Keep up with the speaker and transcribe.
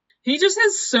He just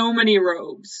has so many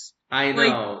robes. I Like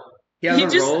know. He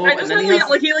has a I robe, and just then love he the has.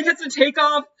 like he like has to take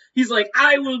off. He's like,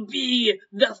 I will be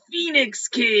the Phoenix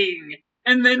King,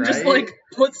 and then just Right? like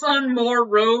puts on more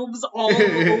robes all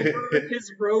over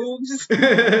his robes.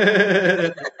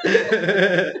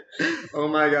 Oh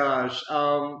my gosh.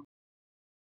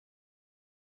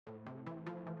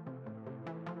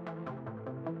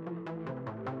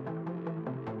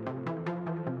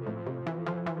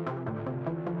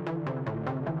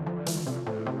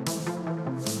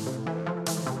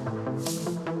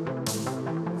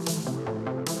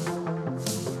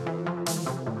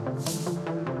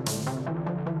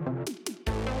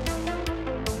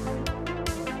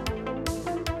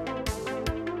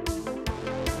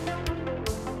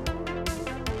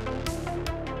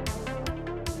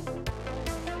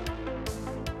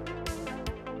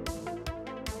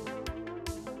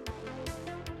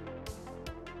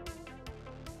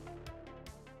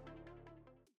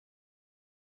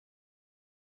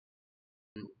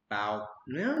 About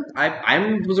yeah,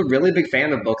 I was a really big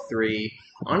fan of book three.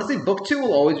 Honestly, book two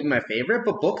will always be my favorite,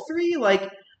 but book three, like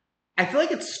I feel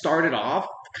like it started off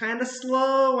kind of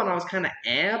slow, and I was kind of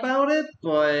about it,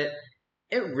 but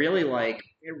it really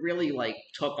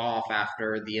took off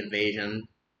after the invasion,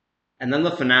 and then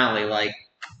the finale, like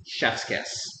chef's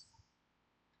kiss.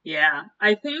 Yeah,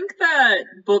 I think that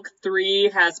book three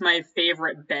has my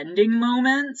favorite bending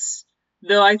moments,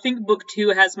 though I think book two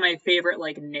has my favorite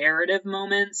like narrative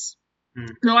moments. Hmm.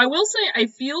 Though I will say I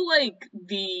feel like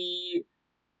the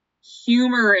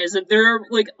humor is that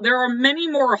there are many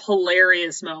more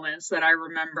hilarious moments that I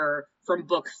remember from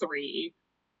book three.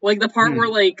 Like the part where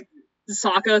Hmm. like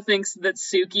Sokka thinks that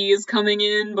Suki is coming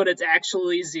in, but it's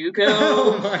actually Zuko.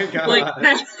 Oh my Like god.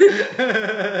 that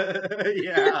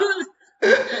Yeah.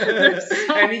 there's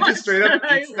so And he just much straight up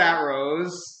that I eats that love.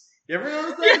 rose. You ever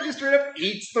notice that? Yeah. He just straight up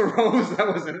eats the rose that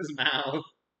was in his mouth.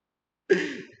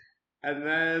 And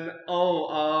then,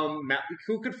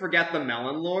 who could forget the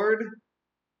Melon Lord?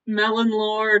 Melon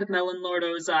Lord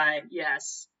Ozai,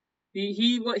 yes.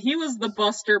 He was the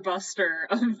Buster of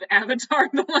Avatar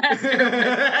the Last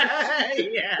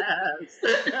Yes.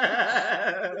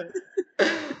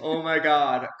 Oh my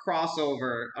god.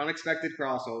 Crossover. Unexpected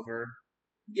crossover.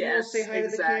 Jules, say Yes, hi to the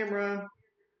exactly. camera.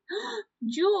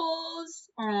 Jules!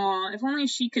 Aw, if only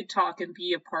she could talk and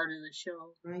be a part of the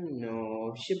show. I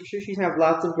know. I'm sure she'd have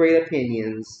lots of great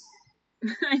opinions.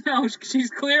 I know, she's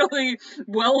clearly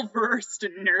well versed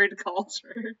in nerd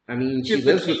culture. I mean, she Of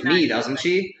the lives with me, K90 doesn't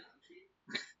thing. she?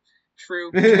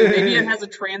 True. Maybe it has a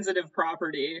transitive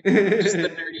property. Just the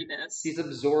nerdiness. She's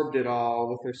absorbed it all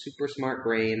with her super smart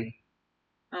brain.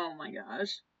 Oh my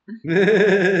gosh.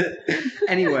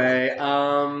 Anyway,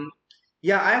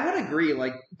 yeah, I would agree.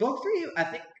 Like book three, I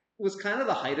think was kind of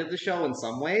the height of the show in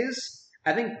some ways.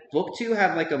 I think book two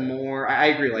had like a more, I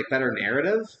agree, like better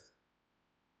narrative.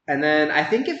 And then I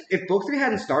think if book three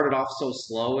hadn't started off so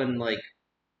slow and like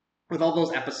with all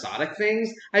those episodic things,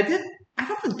 I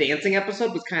thought the dancing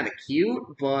episode was kind of cute,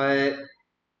 but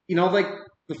like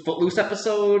the Footloose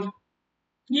episode. But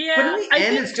in Yeah, the I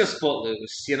end, think it's just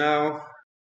Footloose, you know.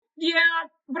 Yeah,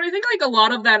 but I think like a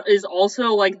lot of that is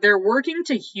also like they're working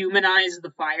to humanize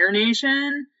the Fire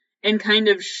Nation and kind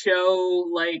of show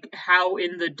like how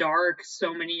in the dark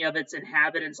so many of its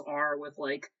inhabitants are with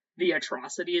like the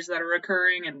atrocities that are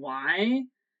occurring and why.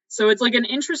 So it's like an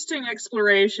interesting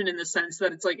exploration in the sense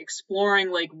that it's like exploring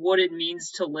like what it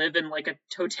means to live in like a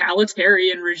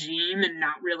totalitarian regime and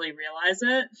not really realize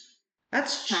it.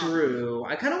 That's Um, true.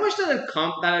 I kind of wish that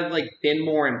had like been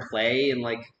more in play in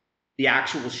like the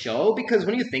actual show because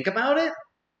when you think about it,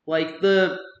 like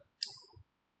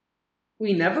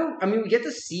we never. I mean, we get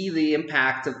to see the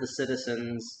impact of the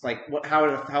citizens, like how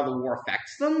the war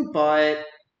affects them, but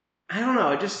I don't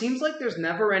know. It just seems like there's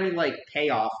never any like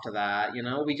payoff to that.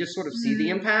 We just sort of see the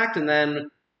mm, impact, and then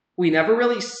we never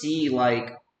really see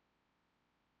like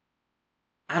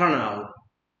I don't know.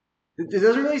 It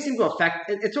doesn't really seem to affect.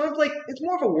 It's sort of like it's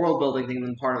more of a world building thing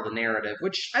than part of the narrative,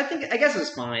 which I guess is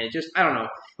fine. It just I don't know.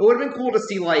 It would have been cool to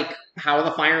see like how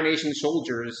the Fire Nation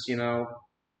soldiers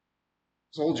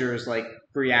like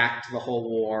react to the whole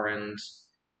war and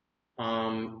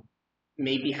um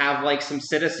maybe have like some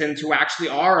citizens who actually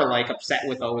are like upset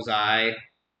with Ozai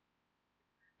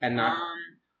and not. um,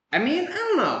 I mean, I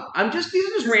don't know. These are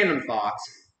just random thoughts.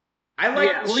 I like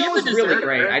yeah, the well, you show have is the really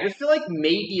great. deserter. I just feel like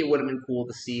maybe it would have been cool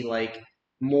to see like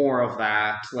more of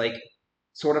that, like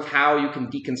sort of how you can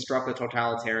deconstruct a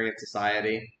totalitarian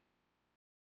society.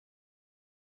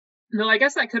 No, I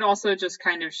guess that could also just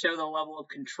kind of show the level of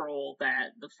control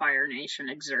that the Fire Nation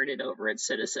exerted over its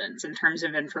citizens in terms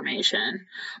of information.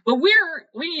 But we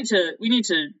need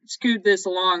to scoot this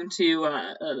along to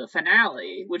the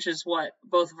finale, which is what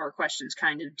both of our questions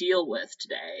kind of deal with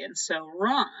today. And so,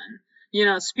 Ron,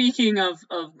 speaking of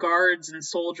guards and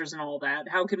soldiers and all that,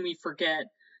 how can we forget?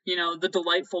 The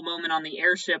delightful moment on the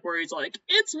airship where he's like,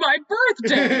 "It's my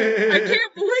birthday! I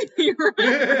can't believe he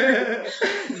remembered."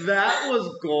 That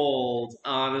was gold.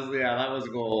 Honestly, yeah, that was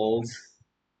gold.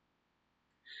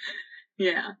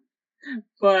 Yeah.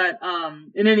 But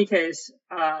in any case,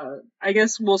 I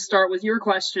guess we'll start with your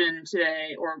question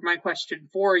today, or my question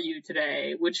for you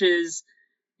today, which is,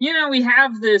 we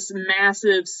have this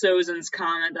massive Sozin's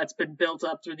comet that's been built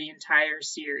up through the entire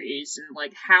series, and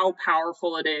like how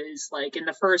powerful it is. Like in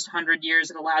the first 100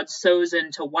 years, it allowed Sozin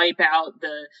to wipe out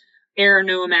the air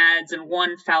nomads in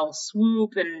one fell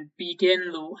swoop and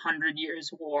begin the 100 Years'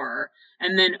 War.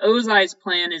 And then Ozai's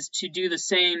plan is to do the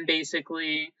same,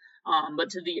 basically,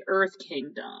 but to the Earth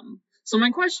Kingdom. So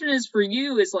my question is for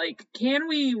you is like, can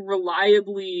we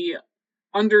reliably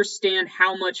understand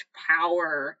how much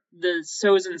power the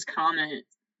Sozin's Comet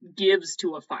gives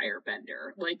to a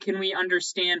firebender? Like, can we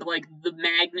understand like the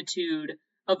magnitude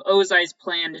of Ozai's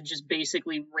plan to just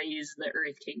basically raise the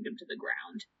Earth Kingdom to the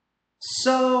ground?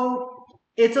 So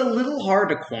it's a little hard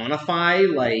to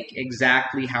quantify like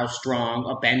exactly how strong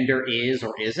a bender is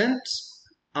or isn't.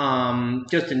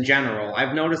 Just in general,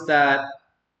 I've noticed that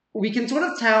we can sort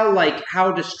of tell like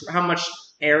how much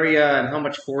area and how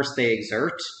much force they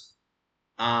exert,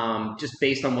 just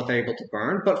based on what they're able to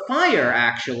burn. But fire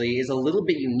actually is a little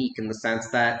bit unique in the sense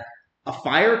that a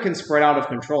fire can spread out of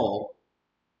control,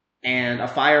 and a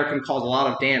fire can cause a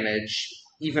lot of damage.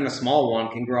 Even a small one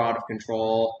can grow out of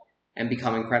control and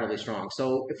become incredibly strong.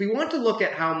 So if we want to look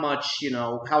at how much,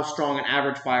 how strong an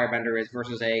average firebender is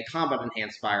versus a combat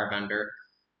enhanced firebender,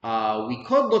 we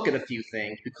could look at a few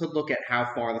things. We could look at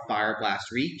how far the fire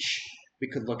blasts reach. We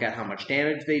could look at how much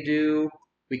damage they do.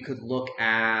 We could look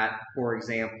at, for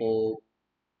example,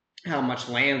 how much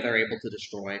land they're able to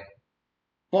destroy.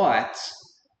 But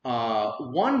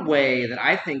one way that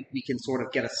I think we can sort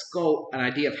of get an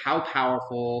idea of how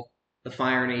powerful the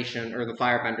Fire Nation or the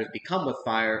Firebenders become with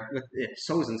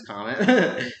Sozin's Comet.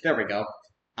 There we go.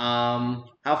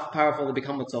 How powerful they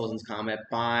become with Sozin's Comet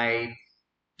by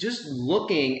just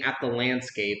looking at the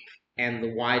landscape and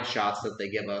the wide shots that they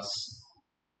give us.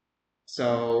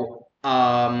 So,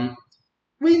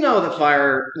 we know that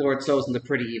Fire Lord Sozin's a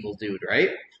pretty evil dude, right?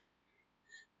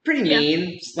 Pretty Yeah.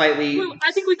 mean, slightly. Well,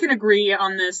 I think we can agree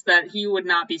on this that he would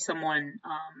not be someone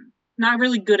not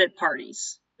really good at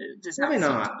parties. It does Probably not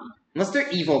seem to not. be. Unless they're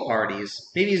evil parties.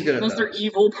 Maybe he's good at Unless they're those.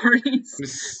 evil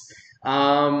parties.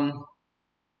 um,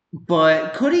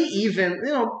 but could he even,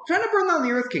 trying to burn down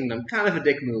the Earth Kingdom, kind of a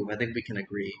dick move, I think we can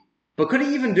agree. But could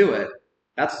he even do it?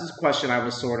 That's the question I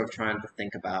was sort of trying to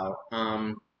think about.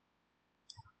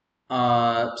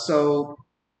 So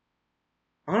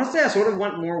honestly, I sort of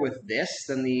went more with this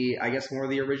than I guess, more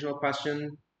the original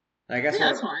question. I guess Yeah, more,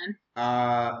 that's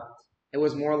fine. it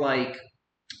was more like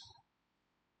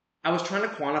I was trying to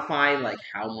quantify like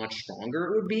how much stronger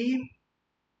it would be,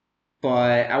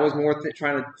 but I was more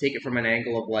trying to take it from an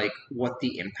angle of like what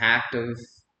the impact of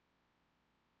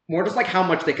more just like how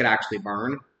much they could actually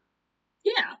burn.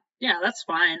 Yeah, that's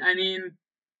fine. I mean,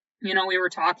 we were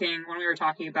talking when we were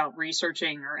talking about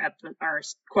researching our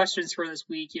questions for this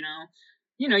week.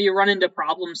 You run into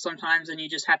problems sometimes, and you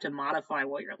just have to modify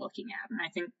what you're looking at, and I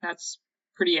think that's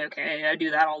pretty okay. I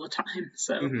do that all the time.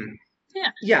 So Hmm.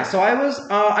 yeah, Yeah, so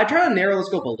I try to narrow the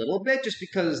scope a little bit just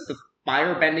because the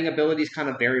fire bending abilities kind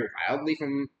of vary wildly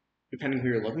from depending who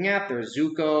you're looking at. There's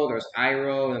Zuko, there's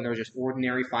Iroh, and there's just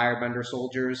ordinary firebender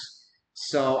soldiers.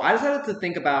 So I decided to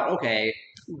think about, okay,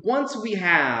 once we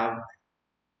have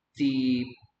the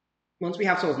once we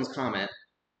have Sozin's Comet,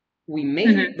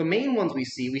 hmm the main ones we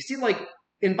see like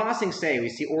in Ba Sing Se, we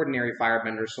see ordinary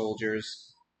firebender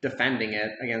soldiers defending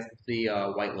it against the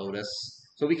White Lotus.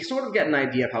 So we can sort of get an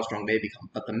idea of how strong they become.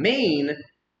 But the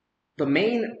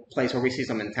main place where we see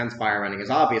some intense firebending is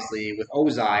obviously with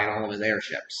Ozai and all of his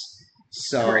airships.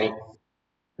 right. So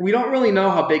we don't really know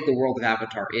how big the world of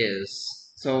Avatar is.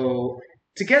 So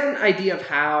to get an idea of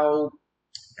how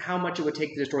much it would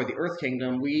take to destroy the Earth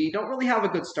Kingdom, we don't really have a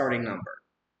good starting number.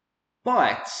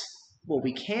 But what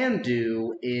we can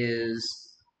do is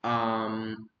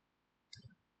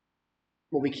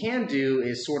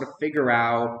sort of figure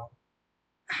out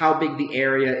how big the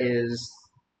area is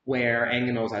where Aang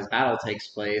and Ozai's battle takes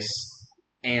place,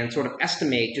 and sort of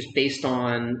estimate just based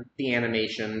on the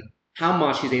animation how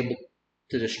much he's able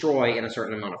to destroy in a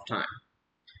certain amount of time.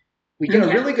 We get a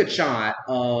Okay. really good shot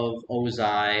of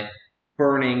Ozai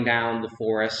burning down the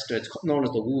forest. It's known as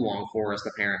the Wulong Forest,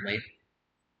 apparently.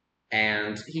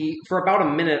 And for about a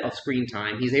minute of screen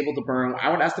time, he's able to burn, I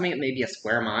would estimate maybe a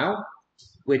square mile,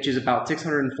 which is about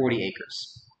 640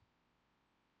 acres.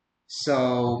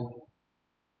 So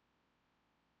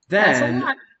That's a then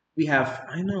lot. we have,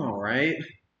 I know, right?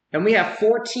 And we have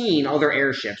 14 other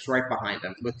airships right behind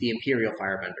them with the Imperial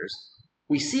Firebenders.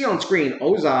 We see on screen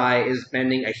Ozai is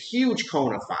bending a huge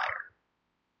cone of fire.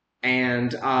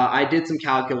 And I did some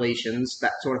calculations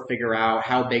that sort of figure out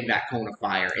how big that cone of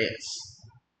fire is.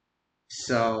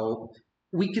 So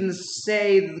we can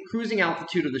say the cruising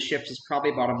altitude of the ships is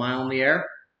probably about a mile in the air.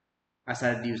 I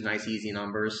decided to use nice, easy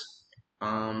numbers.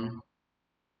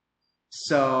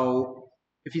 So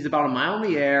if he's about a mile in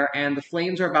the air and the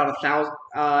flames are about 1,000,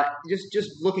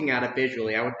 just looking at it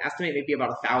visually, I would estimate maybe about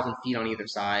 1,000 feet on either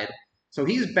side. So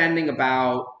he's bending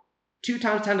about 2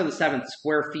 times 10 to the 7th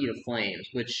square feet of flames,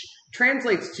 which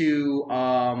translates to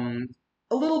a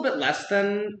little bit less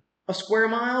than a square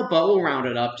mile, but we'll round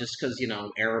it up just because,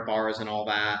 error bars and all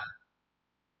that.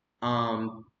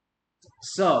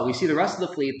 So we see the rest of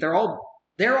the fleet. They're all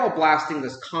blasting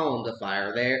this column of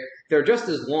fire. They're just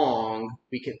as long,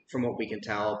 from what we can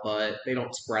tell, but they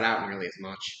don't spread out nearly as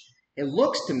much. It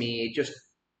looks to me, just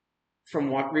from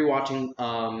rewatching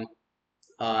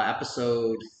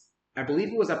episode, I believe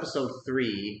it was episode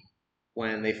 3,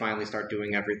 when they finally start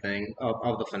doing everything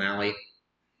of the finale,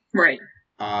 Right.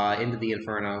 into the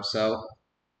Inferno. So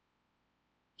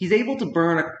he's able to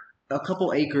burn a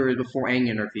couple acres before Aang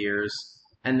interferes,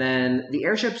 and then the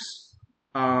airships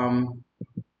are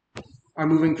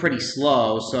moving pretty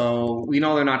slow, so we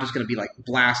know they're not just going to be like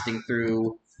blasting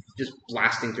through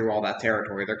all that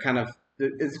territory.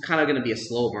 It's kind of going to be a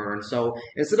slow burn. So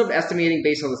instead of estimating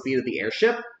based on the speed of the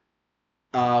airship,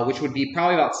 which would be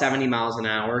probably about 70 miles an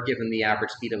hour, given the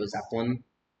average speed of a Zeppelin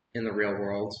in the real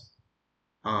world.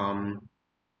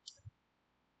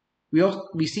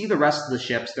 We see the rest of the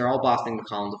ships. They're all blasting the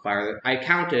columns of fire. I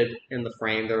counted in the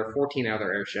frame. There are 14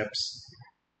 other airships,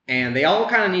 and they all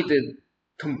kind of need to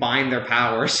combine their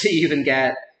powers to even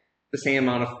get the same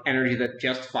amount of energy that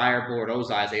just Firelord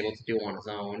Ozai is able to do on his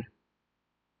own.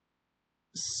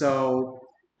 So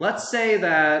let's say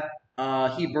that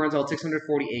he burns out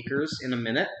 640 acres in a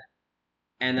minute,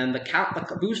 and then the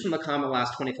boost from the comet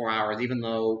lasts 24 hours, even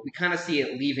though we kind of see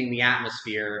it leaving the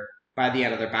atmosphere by the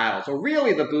end of their battle. So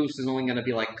really, the boost is only going to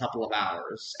be like a couple of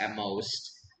hours at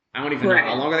most. I don't even know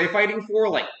how long are they fighting for.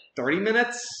 Like 30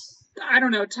 minutes. I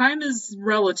don't know. Time is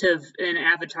relative in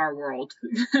Avatar world.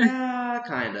 Yeah,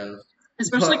 kind of.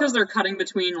 Especially because they're cutting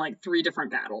between like 3 different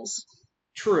battles.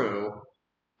 True.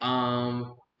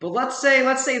 But let's say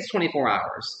it's 24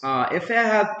 hours.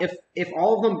 If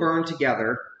all of them burn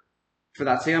together for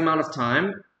that same amount of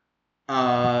time,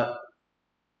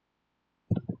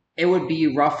 it would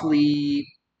be roughly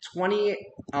 20.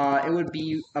 It would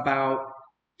be about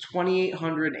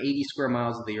 2,880 square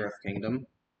miles of the Earth Kingdom.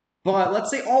 But let's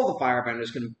say all the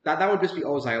firebenders can. That would just be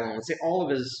Ozai alone. Let's say all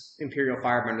of his Imperial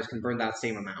firebenders can burn that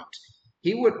same amount.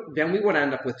 We would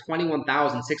end up with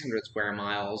 21,600 square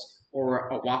miles, or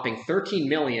a whopping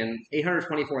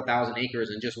 13,824,000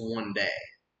 acres in just one day.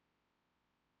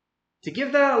 To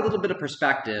give that a little bit of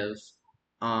perspective,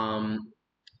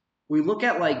 we look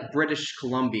at like British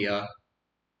Columbia.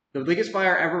 The biggest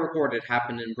fire ever recorded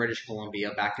happened in British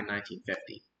Columbia back in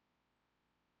 1950.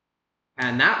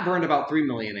 And that burned about 3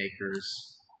 million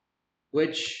acres,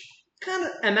 which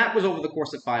and that was over the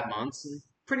course of 5 months.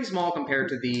 Pretty small compared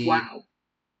to the... Wow.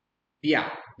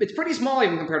 Yeah, it's pretty small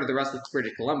even compared to the rest of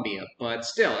British Columbia, but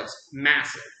still, it's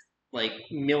massive. Like,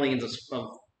 millions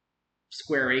of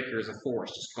square acres of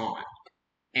forest just gone.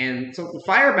 And so the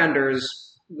firebenders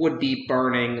would be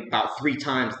burning about 3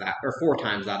 times that, or 4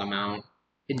 times that amount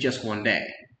in just one day.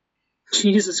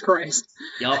 Jesus Christ.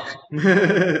 Yup.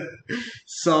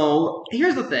 So,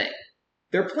 here's the thing.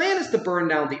 Their plan is to burn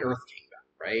down the Earth Kingdom,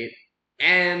 right?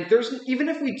 And even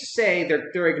if we say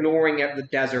they're ignoring the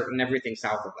desert and everything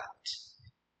south of that,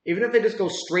 even if they just go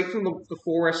straight from the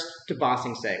forest to Ba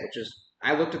Sing Se, which is,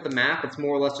 I looked at the map, it's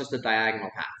more or less just a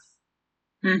diagonal path.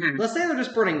 Mm-hmm. Let's say they're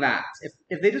just burning that.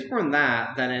 If they just burn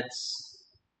that, then it's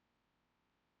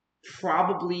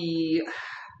probably,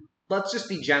 let's just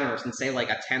be generous and say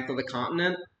like a tenth of the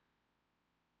continent.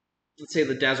 Let's say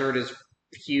the desert is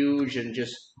huge and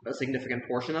just a significant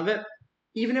portion of it.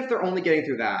 Even if they're only getting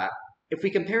through that, if we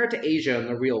compare it to Asia in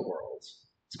the real world,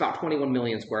 it's about 21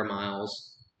 million square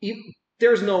miles.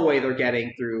 There's no way they're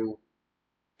getting through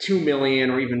 2 million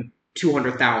or even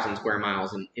 200,000 square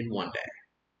miles in one day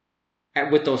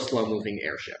with those slow-moving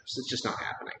airships. It's just not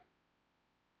happening.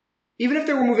 even if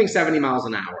they were moving 70 miles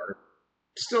an hour,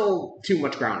 still too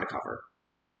much ground to cover.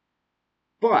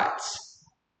 But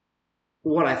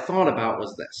what I thought about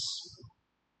was this.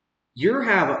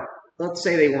 Let's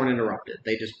say they weren't interrupted.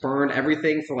 They just burned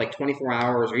everything for like 24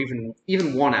 hours or even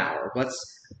 1 hour. Let's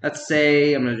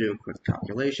say I'm going to do a quick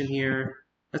calculation here.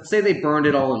 Let's say they burned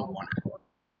it all in 1 hour.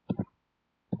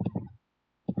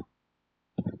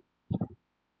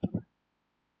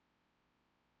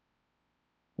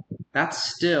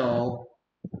 That's still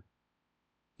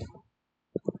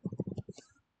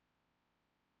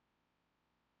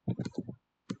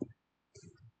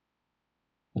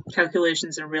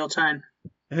Calculations in real time.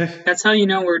 That's how you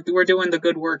know we're doing the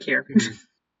good work here.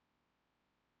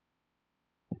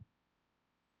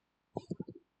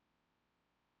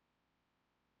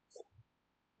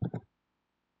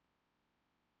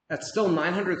 That's still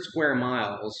 900 square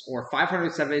miles or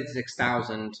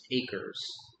 576,000 acres.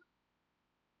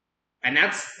 And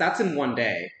that's in 1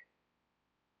 day.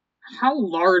 How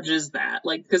large is that?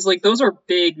 Like, because like those are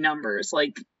big numbers.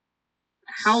 Like,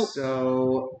 how?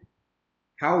 So,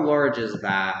 how large is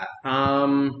that?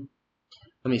 Let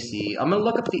me see. I'm gonna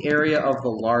look up the area of the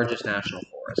largest national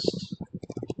forest.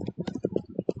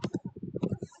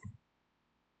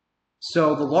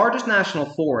 So the largest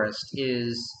national forest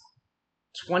is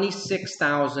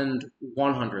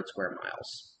 26,100 square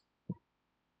miles.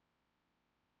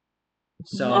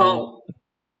 So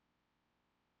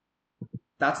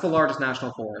that's the largest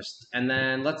national forest. And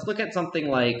then let's look at something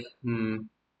like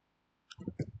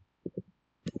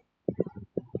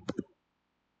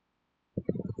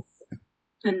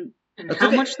And how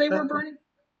much they were burning?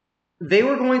 They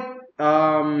were going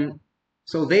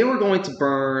so they were going to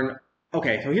burn.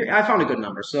 Okay, so here I found a good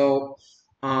number. So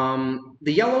the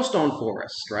Yellowstone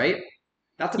forest, right?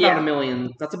 That's about 1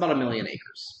 million. That's about 1 million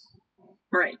acres.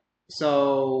 Right.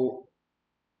 So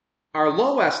our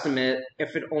low estimate,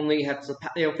 if they only have the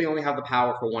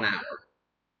power for 1 hour,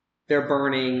 they're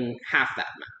burning half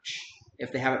that much.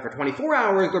 If they have it for 24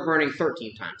 hours, they're burning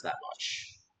 13 times that much.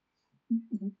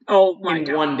 Oh my God.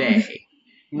 In 1 day.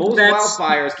 Most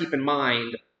wildfires, keep in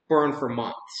mind, burn for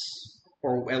months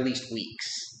or at least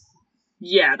weeks.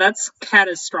 Yeah, that's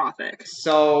catastrophic.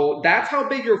 So that's how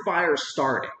big your fire is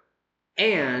starting.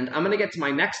 And I'm going to get to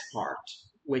my next part,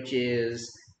 which is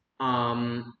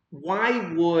how does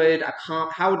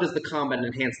the comet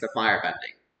enhance the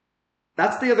firebending?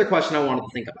 That's the other question I wanted to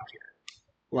think about here.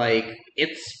 Like,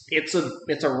 it's a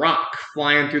rock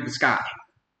flying through the sky.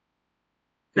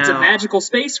 It's a magical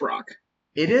space rock.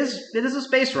 It is a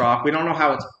space rock. We don't know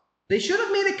how it's. They should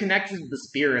have made it connected to the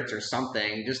spirits or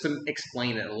something, just to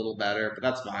explain it a little better, but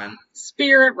that's fine.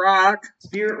 Spirit rock.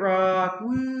 Spirit rock.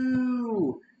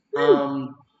 Woo!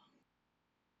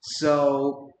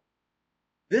 So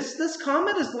this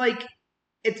comet is like,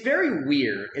 it's very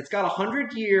weird. It's got a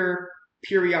 100-year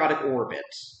periodic orbit,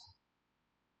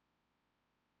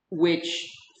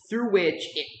 through which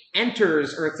it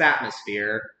enters Earth's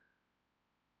atmosphere.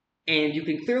 And you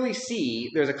can clearly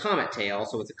see there's a comet tail,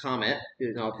 so it's a comet.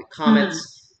 The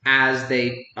comets, as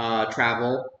they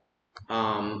travel,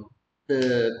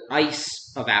 the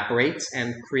ice evaporates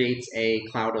and creates a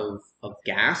cloud of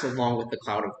gas, along with the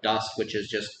cloud of dust, which is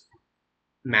just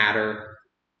matter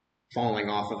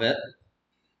falling off of it.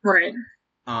 Right.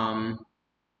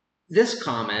 This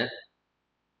comet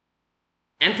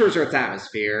enters Earth's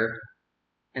atmosphere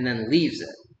and then leaves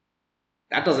it.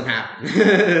 That doesn't happen.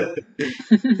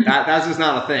 That's just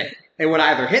not a thing. It would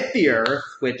either hit the Earth,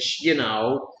 which,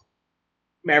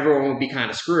 everyone would be kind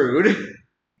of screwed.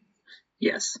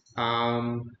 Yes.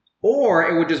 Or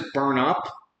it would just burn up.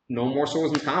 No more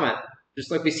Solar's comet.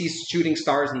 Just like we see shooting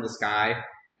stars in the sky.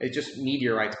 It's just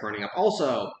meteorites burning up.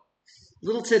 Also,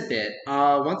 little tidbit.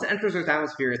 Once it enters Earth's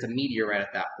atmosphere, it's a meteorite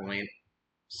at that point.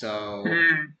 So,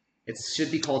 it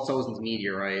should be called Solar's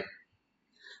meteorite.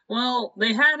 Well,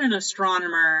 they had an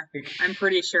astronomer, I'm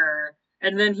pretty sure,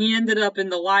 and then he ended up in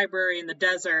the library in the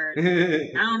desert.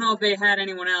 I don't know if they had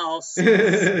anyone else. I'm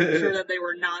sure that they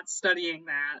were not studying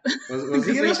that. Was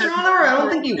he an astronomer? I don't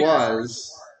think he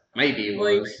was. Maybe he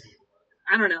was.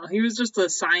 I don't know. He was just a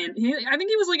science. I think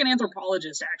he was like an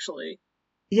anthropologist, actually.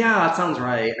 Yeah, that sounds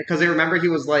right. Because I remember he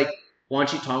was like, Wan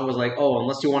Shi Tong was like, oh,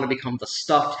 unless you want to become the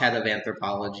stuffed head of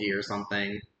anthropology or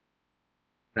something.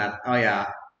 Oh yeah.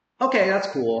 Okay, that's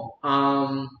cool.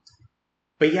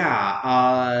 But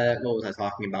yeah, what was I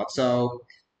talking about? So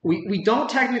we don't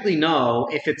technically know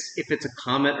if it's a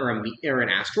comet or an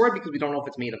asteroid because we don't know if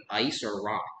it's made of ice or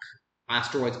rock.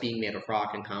 Asteroids being made of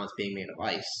rock and comets being made of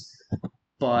ice.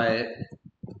 But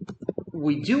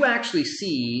we do actually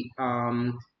see,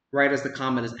 right as the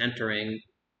comet is entering,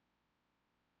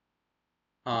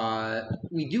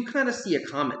 we do kind of see a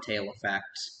comet tail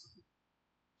effect,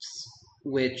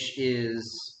 which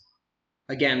is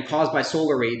again caused by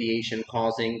solar radiation,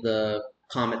 causing the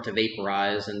comet to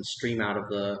vaporize and stream out of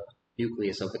the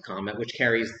nucleus of the comet, which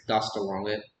carries dust along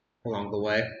the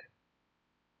way.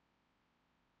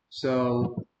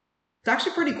 So it's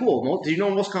actually pretty cool. Do you know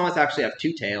most comets actually have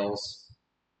two tails?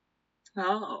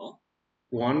 Oh.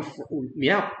 One,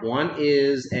 one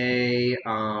is a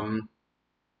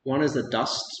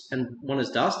dust, and one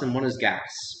is gas.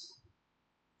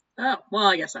 Oh, well,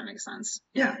 I guess that makes sense.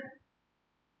 Yeah.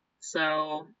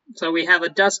 So we have a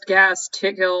dust gas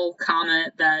Tickle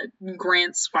comet that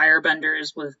grants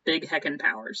firebenders with big heckin'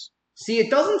 powers. See, it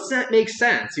doesn't make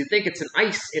sense. You think it's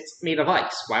it's made of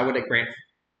ice. Why would it grant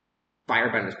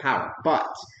firebenders power? But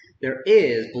there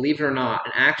is, believe it or not,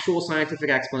 an actual scientific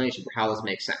explanation for how this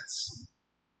makes sense.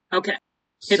 Okay.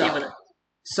 Hit me with it.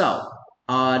 So,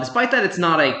 despite that it's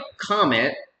not a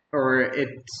comet, or it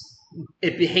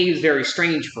behaves very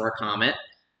strange for a comet,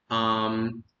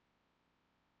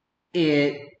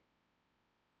 it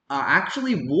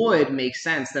actually would make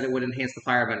sense that it would enhance the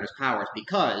firebender's powers,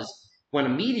 because when a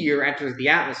meteor enters the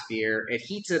atmosphere, it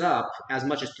heats it up as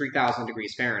much as 3,000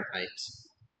 degrees Fahrenheit.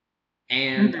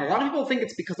 And a lot of people think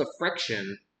it's because of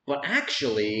friction, but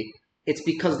actually, it's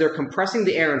because they're compressing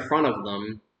the air in front of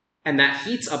them, and that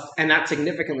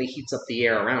significantly heats up the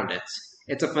air around it.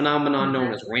 It's a phenomenon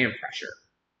known as ram pressure.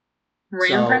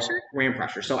 Ram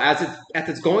pressure. So as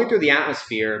it's going through the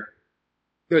atmosphere,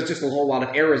 there's just a whole lot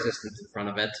of air resistance in front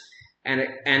of it,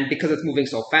 and because it's moving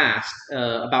so fast,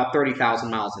 about 30,000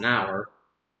 miles an hour,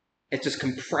 it's just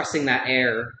compressing that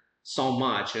air so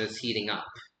much and it's heating up.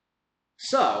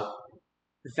 So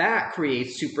that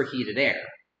creates superheated air,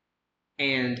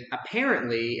 and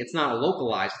apparently it's not a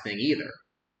localized thing either.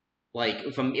 Like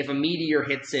if a meteor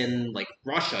hits in like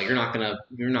Russia, you're not gonna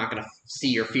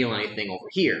see or feel anything over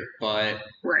here. But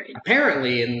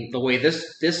apparently, in the way this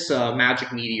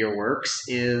magic meteor works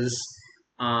is,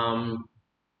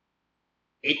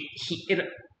 it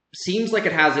seems like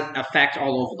it has an effect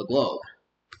all over the globe.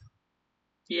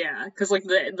 Yeah, because like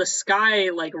the sky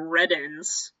like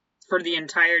reddens for the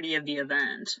entirety of the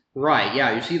event. Right.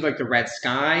 Yeah, you see like the red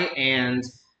sky, and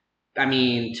I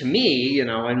mean, to me,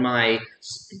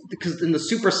 because in the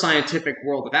super scientific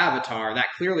world of Avatar,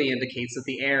 that clearly indicates that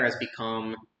the air has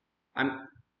become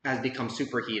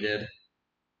superheated.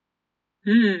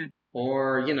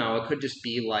 Or, it could just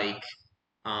be like,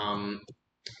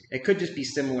 it could just be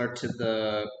similar to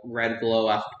the red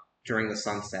glow during the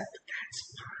sunset.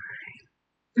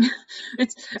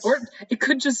 That's fine. It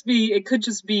could just be,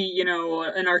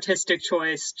 an artistic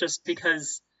choice just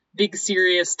because big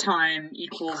serious time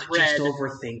equals red. Just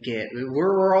overthink it.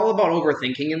 We're all about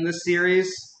overthinking in this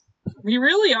series. We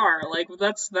really are. Like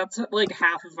that's like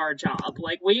half of our job.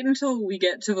 Like wait until we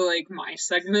get to the my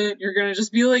segment. You're gonna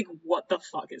just be like, what the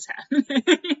fuck is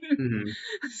happening?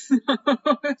 So,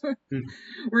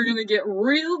 we're gonna get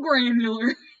real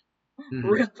granular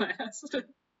real fast.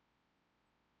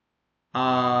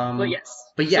 But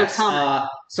yes.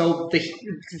 So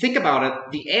think about it.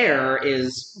 The air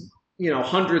is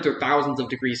hundreds or thousands of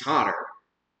degrees hotter.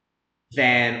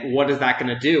 Then what is that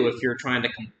going to do if you're trying to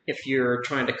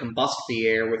combust the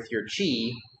air with your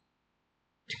chi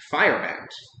to firebend?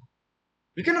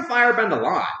 You're going to firebend a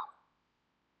lot.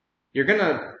 You're going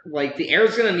to the air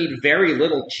is going to need very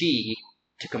little chi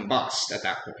to combust at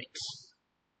that point,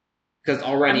 because it's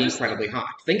already incredibly hot.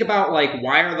 Think about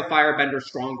why are the firebenders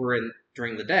stronger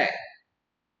during the day?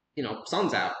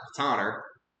 Sun's out, it's hotter.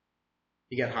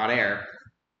 You get hot air.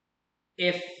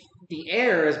 If the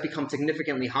air has become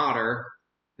significantly hotter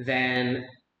than,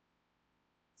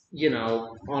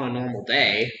 on a normal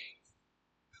day,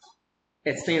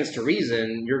 it stands to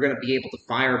reason you're going to be able to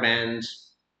firebend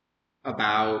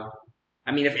about...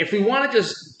 I mean, if we want to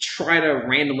just try to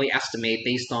randomly estimate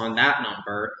based on that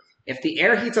number, if the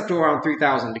air heats up to around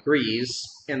 3,000 degrees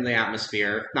in the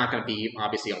atmosphere, not going to be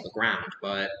obviously on the ground,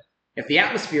 but if the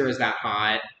atmosphere is that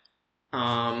hot,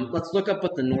 let's look up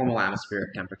what the normal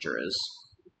atmospheric temperature is.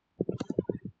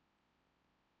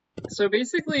 So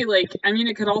basically,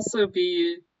 it could also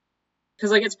be...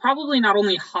 Because, it's probably not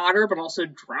only hotter, but also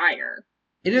drier.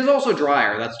 It is also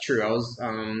drier, that's true. I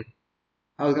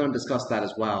was going to discuss that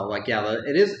as well.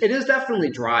 It is definitely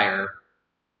drier.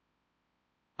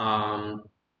 And,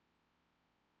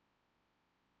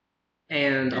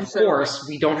 of course,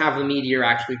 we don't have the meteor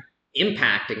actually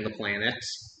impacting the planet.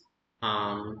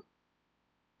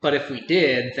 But if we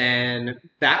did, then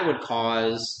that would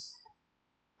cause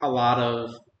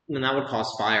that would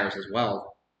cause fires as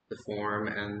well to form,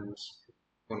 and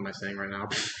what am I saying right now?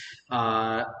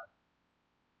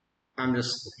 I'm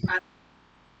just.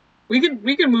 We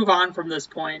can move on from this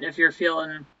point if you're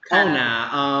feeling Oh kind of.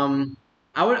 nah.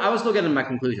 I was still getting to my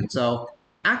conclusion. So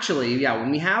actually, yeah, when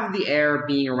we have the air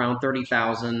being around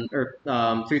 30,000 or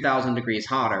 3,000 degrees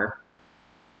hotter,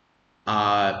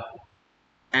 uh,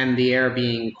 and the air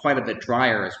being quite a bit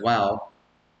drier as well.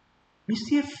 Let me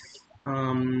see if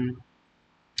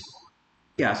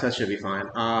yes, that should be fine.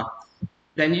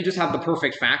 Then you just have the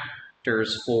perfect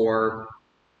factors for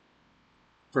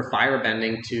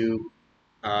firebending to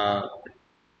uh,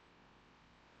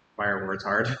 fire words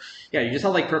hard. Yeah, you just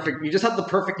have like perfect. You just have the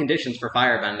perfect conditions for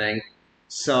firebending.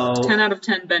 So, 10 out of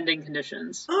 10 bending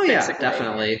conditions, oh yeah, basically.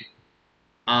 definitely.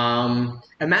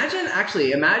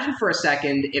 Imagine for a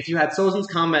second if you had Sozin's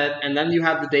Comet and then you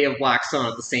had the Day of Black Sun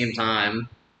at the same time.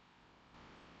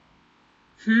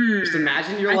 Just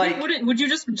imagine you're I think like, would you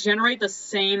just generate the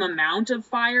same amount of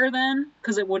fire then?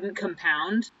 Because it wouldn't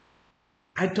compound.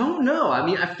 I don't know. I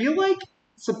mean, I feel like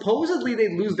supposedly they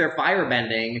lose their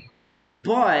firebending,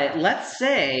 but let's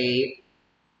say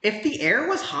if the air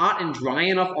was hot and dry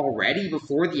enough already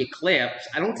before the eclipse,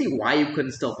 I don't see why you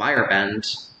couldn't still firebend.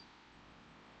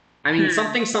 I mean,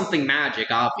 Hmm. something magic,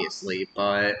 obviously,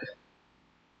 but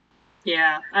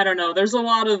Yeah, I don't know. There's a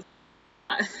lot of.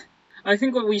 I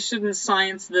think that we shouldn't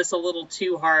science this a little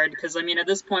too hard because I mean at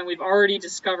this point we've already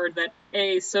discovered that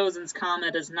A, Sozin's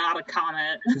comet is not a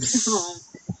comet. So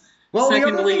well,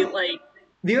 secondly, like,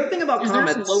 the other thing about is there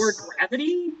just lower comets,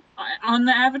 gravity on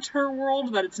the Avatar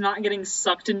world that it's not getting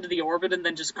sucked into the orbit and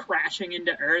then just crashing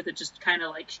into Earth? It just kind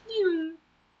of like.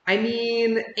 I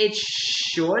mean, it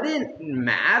shouldn't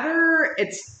matter.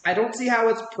 I don't see how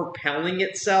it's propelling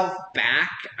itself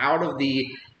back out of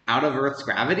Earth's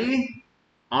gravity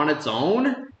on its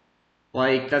own.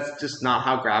 Like that's just not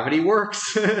how gravity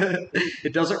works.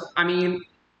 It doesn't. I mean,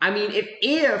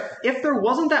 if there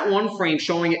wasn't that one frame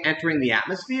showing it entering the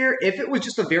atmosphere, if it was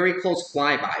just a very close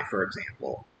flyby, for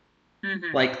example,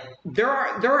 Mm-hmm. like there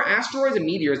are asteroids and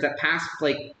meteors that pass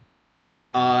like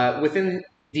within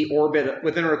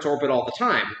within Earth's orbit all the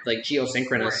time, like Right.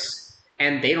 geosynchronous,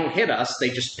 and they don't hit us; they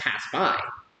just pass by.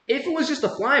 If it was just a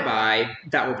flyby,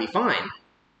 that would be fine.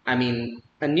 I mean,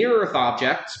 a near Earth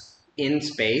object in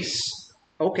space,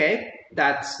 okay,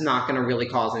 that's not going to really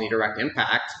cause any direct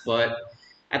impact, but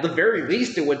at the very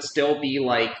least, it would still be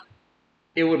like,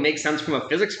 it would make sense from a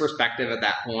physics perspective at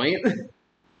that point.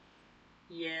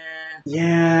 Yeah.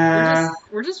 Yeah.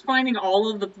 We're just finding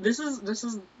all of the this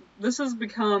has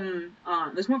become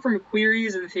this went from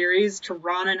queries and theories to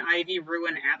Ron and Ivy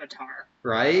ruin Avatar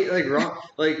Right?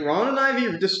 Like Ron and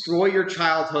Ivy destroy your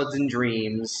childhoods and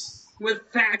dreams. with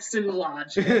facts and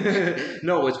logic.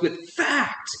 No, it's with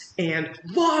fact and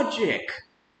logic.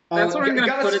 That's what I'm You gonna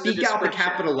gotta put in the speak out the description.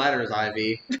 capital letters,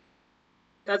 Ivy.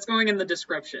 That's going in the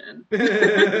description.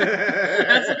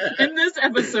 That's in this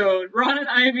episode. Ron and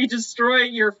Ivy destroy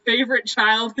your favorite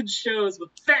childhood shows with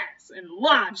facts and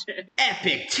logic.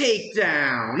 Epic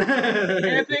takedown.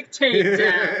 Epic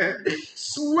takedown.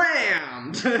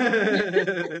 Slammed.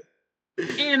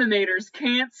 Animators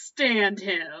can't stand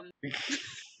him.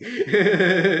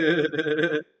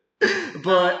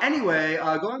 But anyway,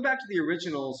 going back to the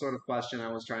original sort of question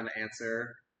I was trying to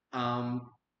answer, um,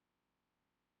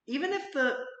 even if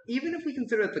the even if we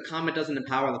consider that the comet doesn't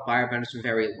empower the firebenders for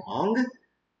very long,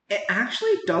 it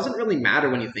actually doesn't really matter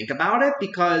when you think about it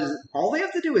because all they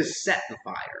have to do is set the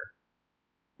fire.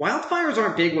 Wildfires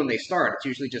aren't big when they start. It's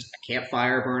usually just a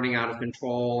campfire burning out of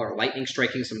control or lightning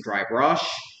striking some dry brush.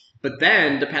 But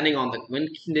then, depending on the wind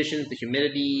conditions, the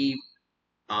humidity,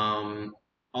 um,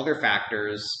 other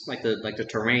factors like the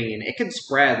terrain, it could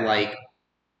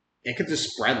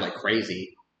just spread like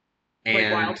crazy. Like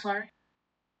And wildfire.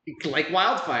 like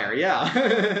wildfire, yeah.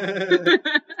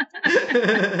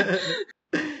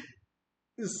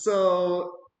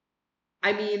 So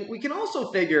I mean, we can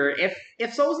also figure if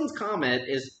Sozin's comet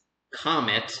is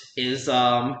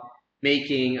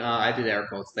making I did air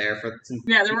quotes there for since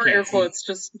Yeah, there you were air can't see quotes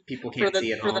just people can't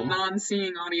see at for the home.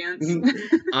 non-seeing audience.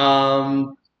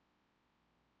 um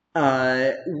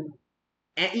uh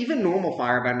and even normal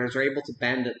firebenders are able to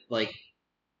bend at like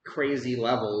crazy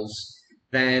levels,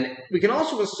 then we can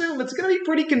also assume it's going to be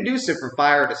pretty conducive for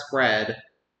fire to spread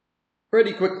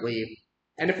pretty quickly.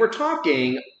 And if we're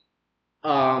talking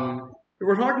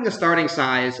a starting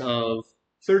size of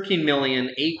 13 million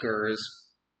acres,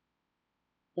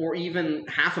 or even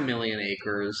half a million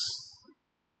acres,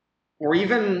 or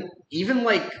even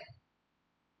like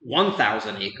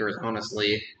 1,000 acres,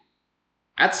 honestly,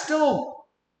 that's still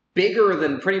bigger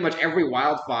than pretty much every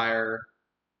wildfire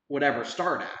would ever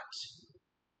start at.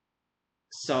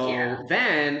 Yeah. So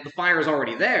then the fire is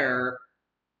already there.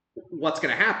 what's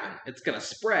going to happen? It's going to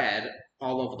spread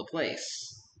all over the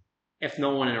place if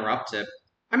no one interrupts it.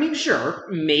 I mean, sure,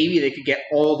 maybe they could get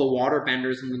all the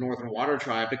waterbenders in the Northern Water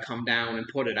Tribe to come down and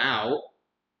put it out,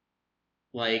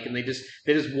 like, and they just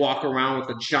walk around with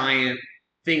a giant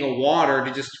thing of water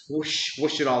to just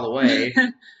whoosh it all away.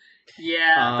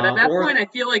 Yeah, but at that point, Or I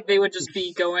feel like they would just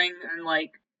be going and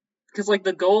like, because like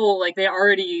the goal, like they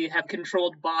already have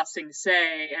controlled Ba Sing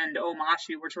Se and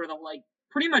Omashu, which were the like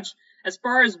pretty much, as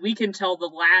far as we can tell, the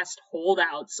last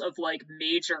holdouts of like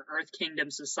major Earth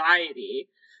Kingdom society.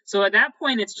 So at that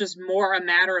point, it's just more a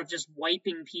matter of just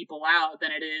wiping people out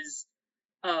than it is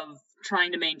of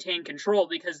trying to maintain control,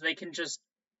 because they can just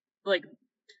like,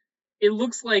 it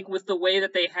looks like with the way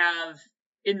that they have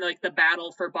in like the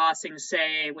battle for Ba Sing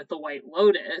Se with the White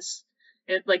Lotus,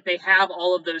 it like they have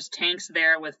all of those tanks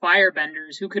there with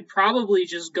firebenders who could probably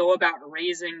just go about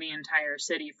razing the entire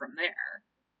city from there.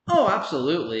 oh,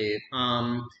 absolutely.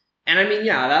 And I mean,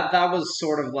 yeah, that was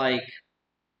sort of like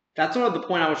that's sort of the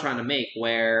point I was trying to make,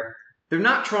 where they're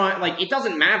not trying. Like, it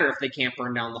doesn't matter if they can't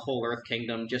burn down the whole Earth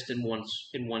Kingdom just in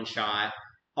one shot.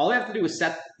 All they have to do is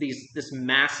set this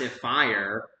massive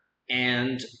fire,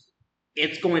 and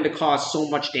it's going to cause so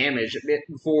much damage.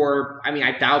 I mean,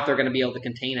 I doubt they're going to be able to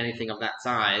contain anything of that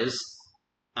size.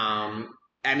 Um,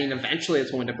 I mean, eventually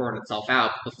it's going to burn itself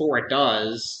out. But before it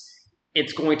does,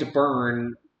 it's going to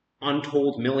burn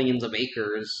untold millions of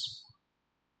acres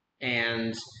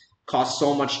and cause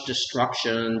so much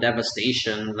destruction and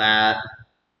devastation that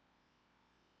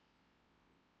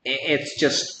it's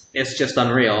just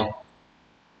unreal.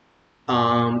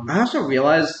 I also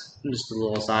realized, just a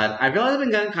little aside, I realized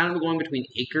I've been kind of going between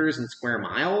acres and square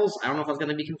miles. I don't know if that's going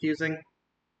to be confusing.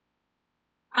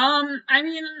 I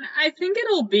mean, I think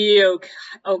it'll be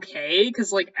okay,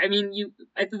 because like, I mean,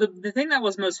 the thing that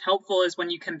was most helpful is when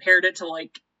you compared it to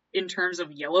like in terms of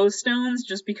Yellowstones,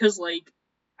 just because like,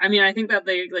 I mean, I think that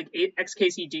they like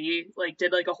XKCD like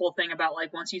did like a whole thing about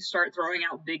like once you start throwing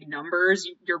out big numbers,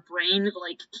 your brain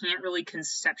like can't really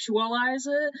conceptualize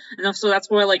it, and so that's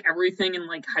why like everything in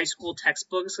like high school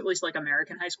textbooks, at least like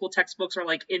American high school textbooks, are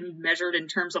like measured in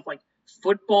terms of like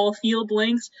football field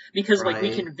lengths, because like we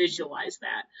Right, can visualize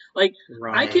that. Like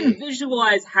I can right.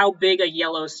 visualize how big a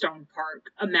Yellowstone Park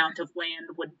amount of land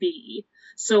would be.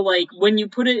 So like when you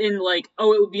put it in like,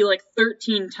 oh, it would be like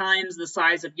 13 times the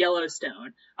size of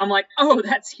Yellowstone. I'm like, "Oh,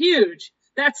 that's huge.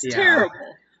 That's Yeah.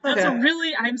 terrible.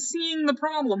 Okay. I'm seeing the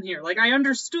problem here. Like I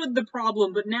understood the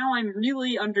problem, but now I'm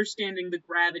really understanding the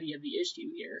gravity of the issue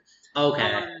here."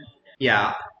 Okay. Um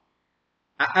Yeah.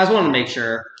 I just want to make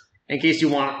sure, in case you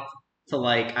want to,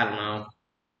 like, I don't know.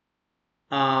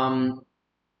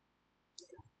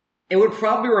 It would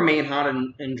probably remain hot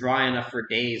and dry enough for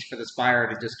days for this fire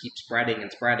to just keep spreading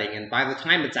and spreading. And by the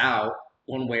time it's out,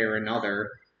 one way or another,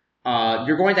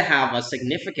 you're going to have a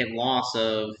significant loss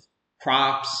of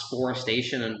crops,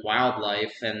 forestation, and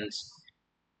wildlife. And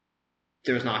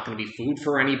there's not going to be food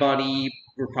for anybody.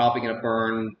 We're probably going to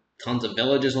burn tons of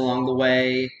villages along the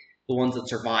way. The ones that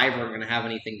survive aren't going to have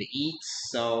anything to eat.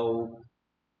 So,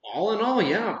 all in all,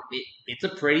 yeah, it's a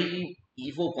pretty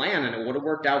evil plan, and it would have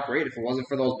worked out great if it wasn't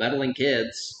for those meddling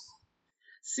kids.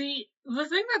 See, the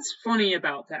thing that's funny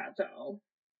about that though,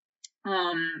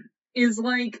 is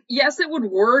like, yes, it would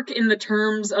work in the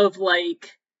terms of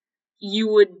like you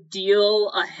would deal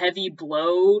a heavy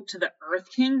blow to the Earth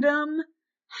Kingdom.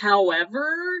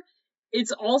 However,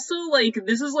 it's also like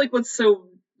this is like what's so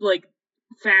like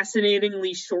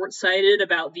fascinatingly short-sighted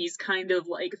about these kind of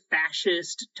like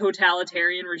fascist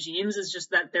totalitarian regimes, is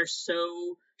just that they're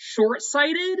so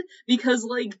short-sighted, because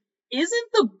like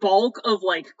isn't the bulk of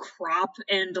like crop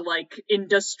and like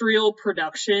industrial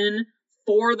production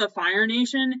for the Fire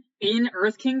Nation in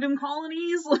Earth Kingdom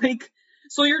colonies? Like,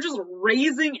 so you're just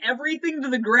raising everything to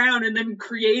the ground and then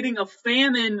creating a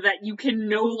famine that you can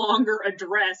no longer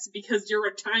address because you're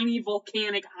a tiny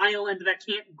volcanic island that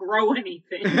can't grow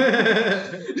anything.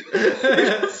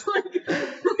 It's like,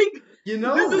 You this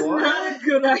know is not what? a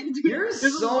good idea. You're This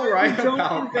is so why we right don't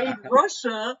about invade that.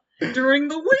 Russia during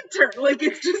the winter. Like,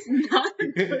 it's just not a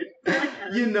good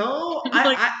You plan. know, And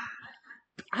like,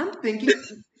 I'm thinking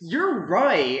you're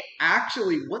right.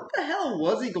 Actually, what the hell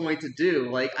was he going to do?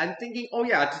 Like, I'm thinking, oh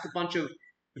yeah, just a bunch of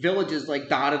villages like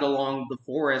dotted along the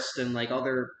forest and like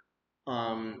other.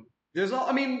 Um, there's all.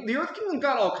 I mean, the Earth Kingdom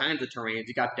got all kinds of terrains.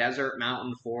 You got desert,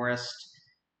 mountain, forest,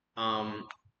 um,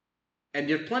 and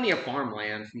there's plenty of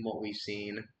farmland from what we've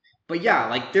seen. But yeah,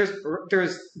 like there's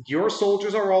your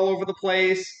soldiers are all over the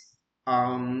place.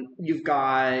 You've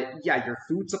got yeah, your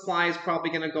food supply is probably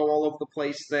going to go all over the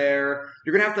place there.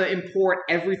 You're going to have to import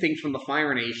everything from the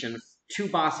Fire Nation to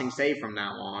Ba Sing Se from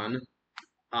now on.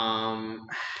 Um,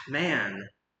 man,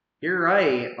 you're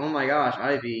right. Oh my gosh,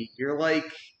 Ivy, you're like,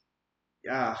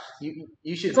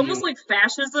 you should It's be. almost like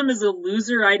fascism is a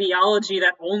loser ideology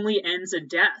that only ends in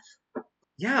death.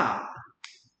 Yeah,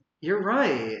 you're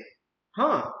right.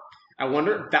 Huh. I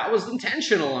wonder if that was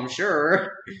intentional, I'm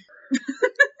sure.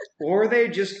 Or they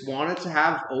just wanted to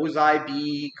have Ozai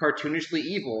be cartoonishly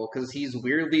evil because he's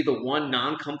weirdly the one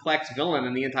non-complex villain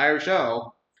in the entire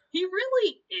show. He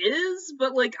really is,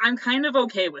 but like I'm kind of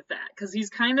okay with that because he's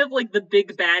kind of like the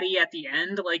big baddie at the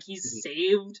end. Like he's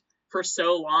saved for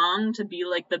so long to be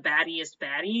like the baddiest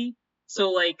baddie.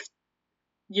 So like,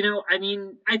 I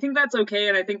mean, I think that's okay,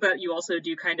 and I think that you also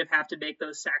do kind of have to make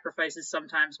those sacrifices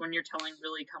sometimes when you're telling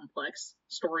really complex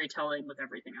storytelling with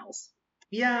everything else.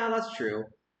 Yeah, that's true.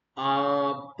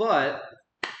 But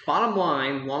bottom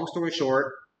line, long story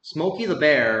short, Smokey the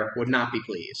Bear would not be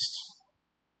pleased.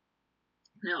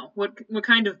 No, what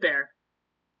kind of bear?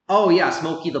 Oh yeah,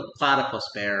 Smokey the Platypus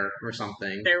Bear or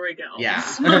something. There we go. Yeah.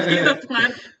 Smokey the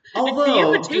Platypus. The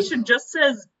Although, just invitation just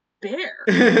says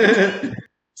bear.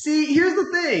 see, here's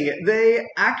the thing.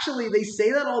 They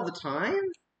say that all the time,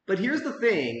 but here's the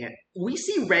thing. We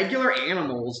see regular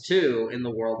animals too in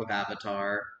the world of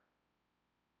Avatar.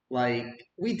 Like,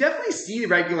 we definitely see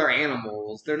regular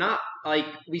animals. They're not like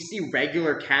we see a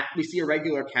regular cat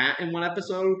in one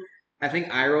episode. I think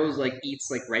Iroh's like eats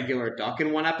like regular duck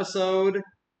in one episode.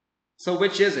 So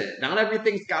which is it? Not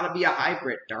everything's gotta be a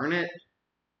hybrid, darn it.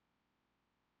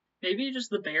 Maybe just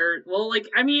the bear. Well, like,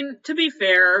 I mean, to be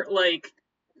fair, like,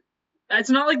 it's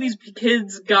not like these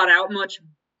kids got out much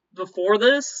before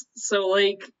this. So,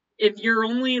 like, if your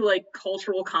only, like,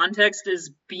 cultural context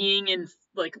is being in,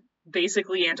 like,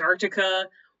 basically Antarctica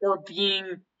or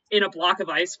being in a block of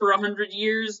ice for 100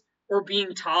 years or being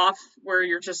Toph, where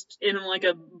you're just in, like,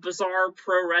 a bizarre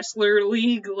pro wrestler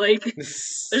league, like,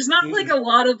 there's not, like, a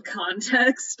lot of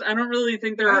context. I don't really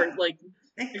think there are, like,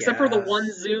 I except for the one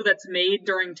guess. zoo that's made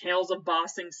during Tales of Ba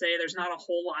Sing Se, there's not a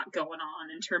whole lot going on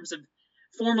in terms of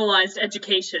formalized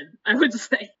education, I would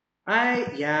say.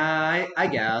 I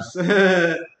guess.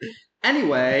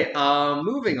 Anyway,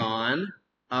 moving on.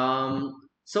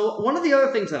 So one of the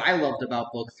other things that I loved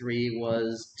about book three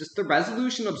was just the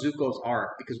resolution of Zuko's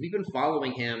arc, because we've been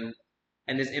following him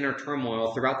and his inner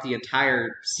turmoil throughout the entire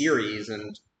series,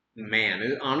 and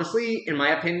man, honestly, in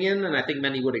my opinion, and I think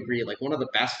many would agree, like one of the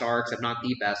best arcs, if not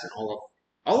the best, in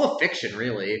all of fiction,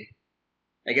 really.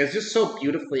 Like it's just so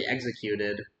beautifully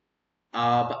executed.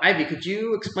 But Ivy, could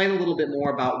you explain a little bit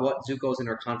more about what Zuko's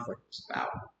inner conflict was about?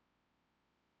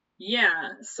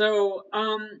 Yeah, so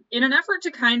in an effort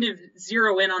to kind of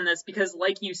zero in on this, because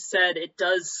like you said, it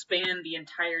does span the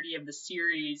entirety of the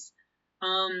series,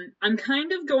 I'm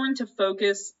kind of going to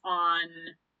focus on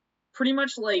pretty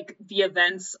much like the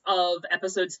events of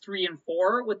episodes 3 and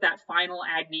 4 with that final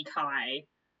Agni Kai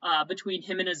between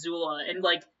him and Azula, and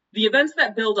like the events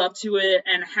that build up to it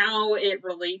and how it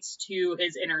relates to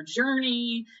his inner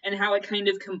journey and how it kind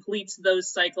of completes those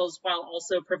cycles while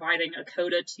also providing a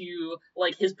coda to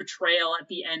like his betrayal at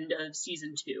the end of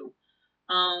season 2.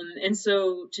 And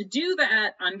so to do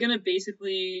that, I'm gonna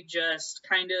basically just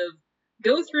kind of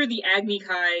go through the Agni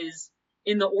Kais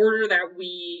in the order that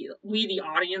we the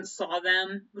audience saw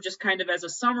them, just kind of as a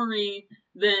summary.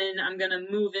 Then I'm gonna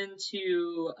move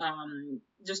into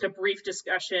just a brief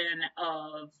discussion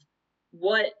of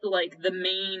what like the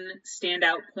main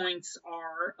standout points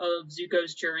are of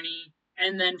Zuko's journey.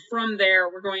 And then from there,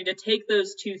 we're going to take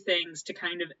those two things to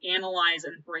kind of analyze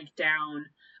and break down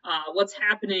what's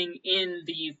happening in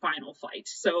the final fight.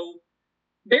 So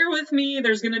bear with me.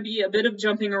 There's going to be a bit of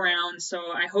jumping around, so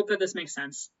I hope that this makes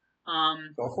sense.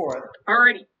 Go for it.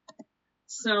 Alrighty.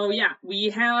 So yeah,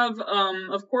 we have,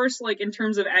 of course, like in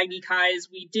terms of Agni Kais,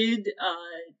 we did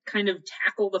kind of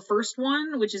tackle the first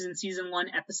one, which is in season 1,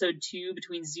 episode 2,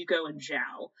 between Zuko and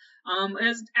Zhao.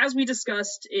 As we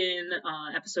discussed in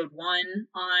episode 1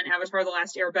 on Avatar: The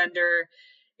Last Airbender,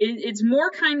 it's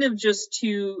more kind of just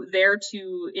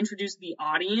to introduce the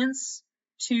audience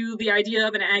to the idea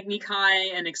of an Agni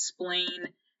Kai and explain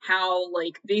how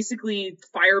like basically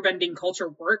firebending culture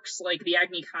works. Like the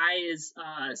Agni Kai is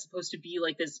supposed to be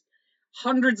like this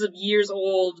hundreds of years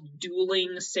old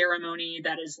dueling ceremony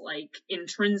that is like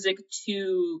intrinsic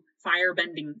to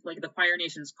firebending, like the Fire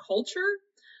Nation's culture.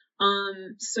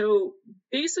 So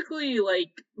basically, like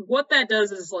what that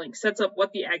does is like sets up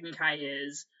what the Agni Kai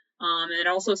is. And it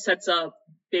also sets up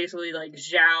basically like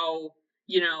Zhao,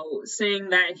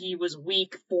 saying that he was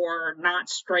weak for not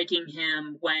striking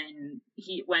him when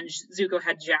Zuko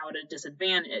had Zhao at a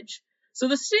disadvantage. So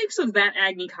the stakes of that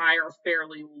Agni Kai are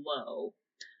fairly low.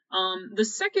 The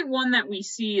second one that we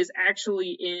see is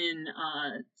actually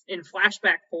in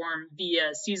flashback form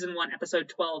via season 1, episode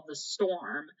 12, The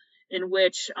Storm, in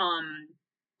which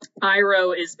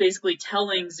Iroh is basically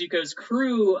telling Zuko's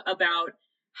crew about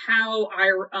how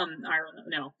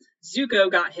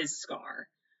Zuko got his scar.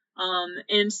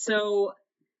 And so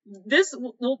this,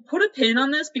 we'll put a pin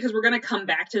on this because we're going to come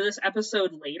back to this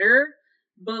episode later,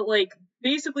 but like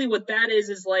basically what that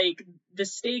is like the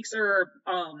stakes are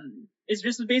is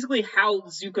just basically how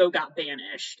Zuko got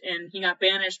banished, and he got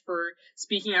banished for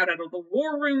speaking out at the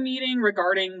war room meeting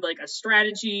regarding like a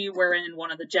strategy wherein one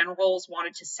of the generals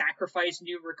wanted to sacrifice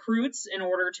new recruits in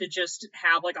order to just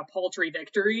have like a paltry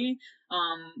victory,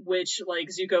 which like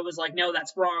Zuko was like, no,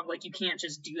 that's wrong, like you can't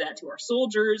just do that to our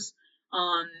soldiers.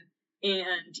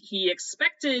 And he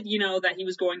expected, that he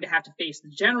was going to have to face the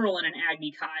general in an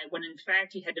Agni Kai, when in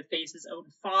fact he had to face his own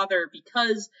father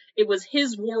because it was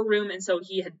his war room, and so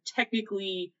he had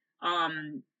technically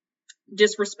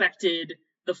disrespected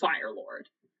the Fire Lord.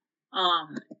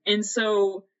 And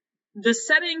so the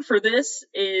setting for this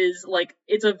is like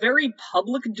it's a very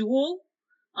public duel.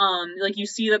 Like you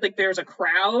see that like there's a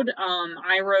crowd.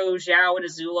 Iroh, Zhao, and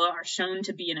Azula are shown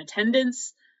to be in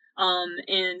attendance.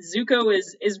 And Zuko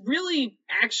is really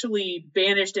actually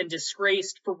banished and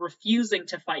disgraced for refusing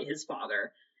to fight his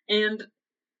father. And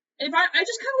if I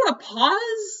just kind of want to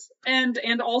pause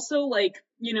and also like,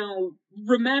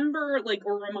 remember like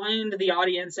or remind the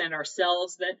audience and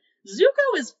ourselves that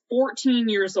Zuko is 14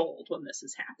 years old when this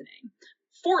is happening.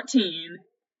 14,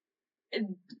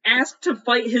 asked to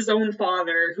fight his own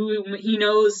father, who he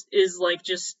knows is like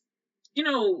just,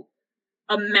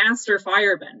 a master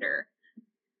firebender.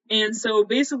 And so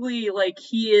basically, like,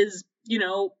 he is,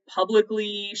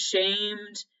 publicly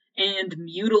shamed and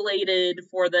mutilated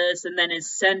for this, and then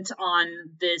is sent on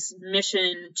this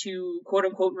mission to, quote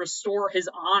unquote, restore his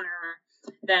honor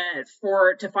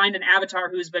to find an avatar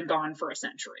who's been gone for a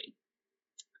century.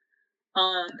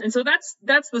 And so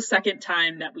that's the second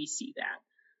time that we see that.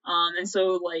 And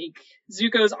so, like,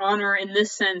 Zuko's honor in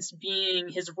this sense being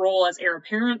his role as heir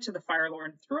apparent to the Fire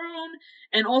Lord throne,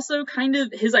 and also kind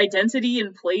of his identity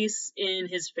and place in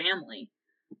his family.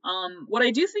 What I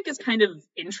do think is kind of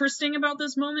interesting about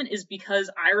this moment is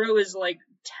because Iroh is, like,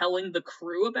 telling the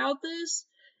crew about this,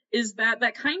 is that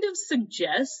kind of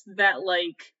suggests that,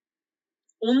 like,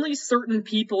 only certain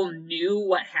people knew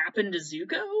what happened to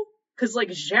Zuko. Because, like,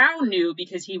 Zhao knew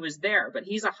because he was there, but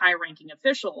he's a high-ranking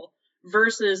official,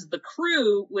 versus the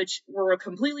crew, which were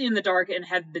completely in the dark and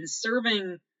had been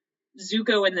serving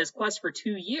Zuko in this quest for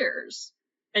 2 years,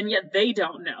 and yet they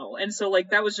don't know. And so, like,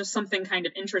 that was just something kind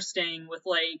of interesting with,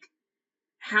 like,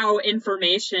 how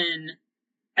information,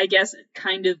 I guess,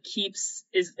 kind of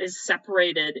is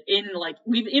separated in, like,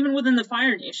 even within the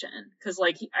Fire Nation. Because,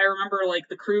 like, I remember, like,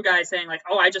 the crew guy saying, like,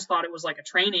 oh, I just thought it was, like, a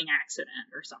training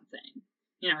accident or something.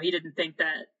 He didn't think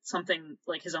that something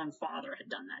like his own father had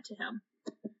done that to him.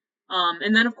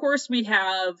 And then, of course, we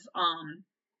have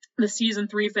the season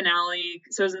 3 finale,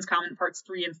 Sozin's Comment Parts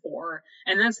 3 and 4,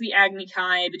 and that's the Agni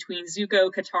Kai between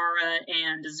Zuko, Katara,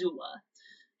 and Azula.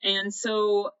 And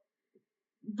so,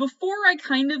 before I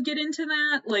kind of get into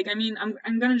that, like, I mean,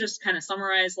 I'm gonna just kind of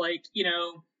summarize, like,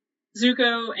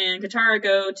 Zuko and Katara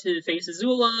go to face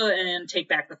Azula and take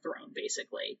back the throne,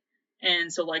 basically.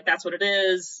 And so, like, that's what it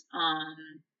is,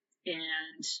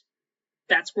 and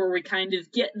that's where we kind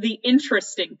of get the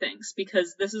interesting things,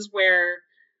 because this is where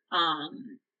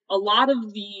a lot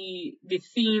of the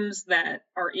themes that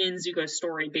are in Zuko's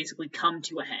story basically come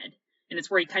to a head. And it's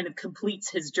where he kind of completes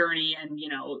his journey and,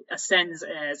 ascends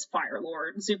as Fire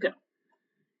Lord Zuko.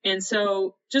 And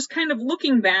so, just kind of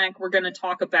looking back, we're going to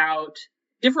talk about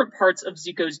different parts of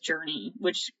Zuko's journey,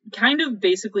 which kind of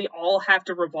basically all have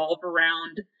to revolve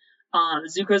around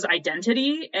Zuko's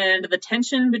identity and the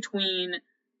tension between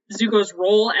Zuko's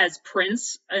role as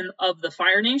prince of the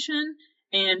Fire Nation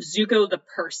and Zuko the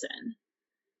person.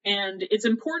 And it's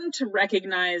important to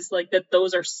recognize, like, that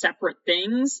those are separate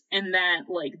things, and that,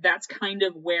 like, that's kind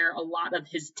of where a lot of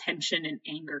his tension and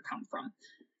anger come from.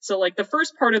 So, like, the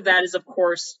first part of that is, of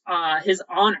course, his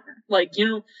honor. Like,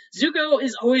 Zuko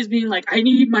is always being like, I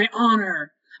need my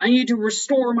honor. I need to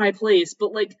restore my place.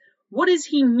 But, like, what does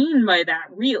he mean by that,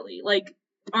 really? Like,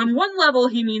 on one level,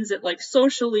 he means it, like,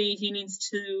 socially, he needs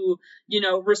to,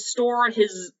 restore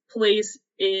his place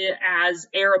as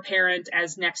heir apparent,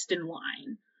 as next in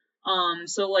line.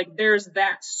 So, like, there's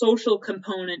that social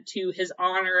component to his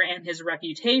honor and his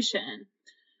reputation.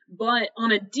 But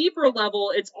on a deeper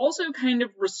level, it's also kind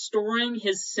of restoring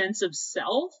his sense of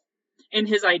self and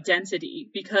his identity,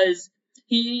 because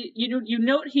you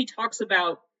note he talks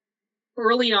about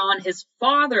early on his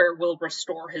father will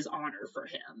restore his honor for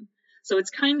him. So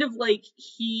it's kind of like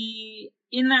he,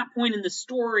 in that point in the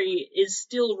story, is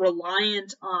still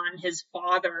reliant on his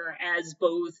father as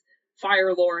both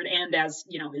Fire Lord and as,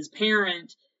 his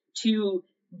parent to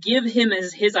give him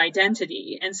as his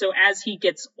identity. And so as he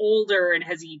gets older and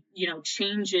as he,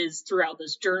 changes throughout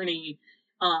this journey,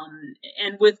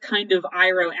 and with kind of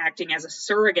Iroh acting as a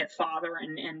surrogate father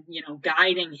and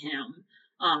guiding him,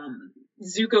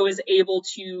 Zuko is able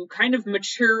to kind of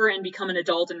mature and become an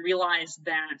adult and realize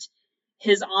that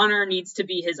his honor needs to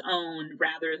be his own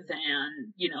rather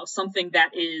than, something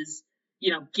that is,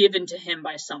 given to him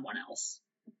by someone else.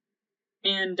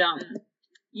 And,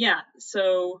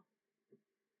 so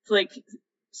like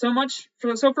for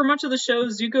much of the show,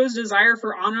 Zuko's desire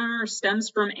for honor stems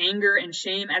from anger and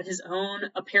shame at his own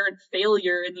apparent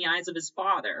failure in the eyes of his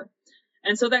father.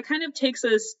 And so that kind of takes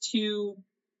us to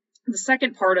the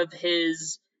second part of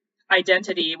his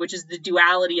identity, which is the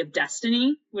duality of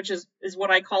destiny, which is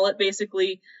what I call it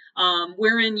basically,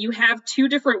 wherein you have two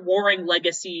different warring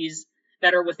legacies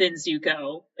that are within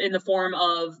Zuko in the form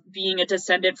of being a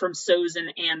descendant from Sozin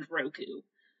and Roku.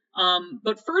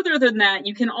 But further than that,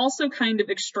 you can also kind of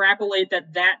extrapolate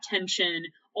that tension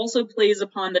also plays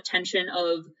upon the tension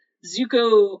of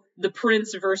Zuko the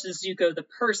prince versus Zuko the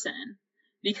person.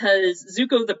 Because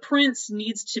Zuko the prince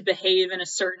needs to behave in a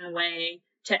certain way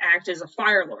to act as a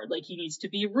Fire Lord. Like, he needs to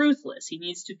be ruthless. He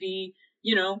needs to be,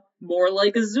 more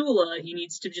like Azula. He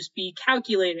needs to just be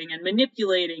calculating and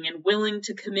manipulating and willing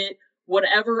to commit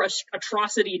whatever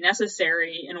atrocity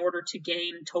necessary in order to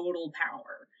gain total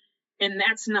power. And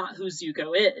that's not who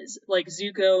Zuko is. Like,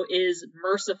 Zuko is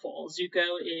merciful.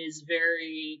 Zuko is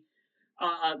very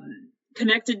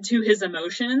connected to his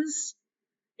emotions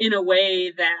in a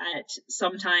way that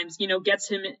sometimes, gets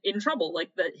him in trouble. Like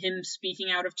him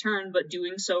speaking out of turn, but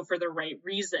doing so for the right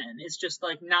reason is just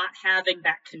like not having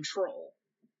that control.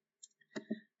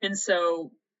 And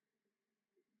so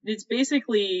it's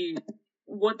basically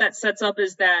what that sets up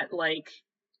is that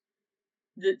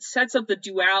that sets up the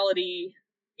duality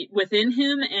within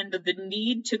him and the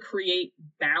need to create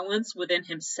balance within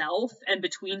himself and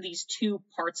between these two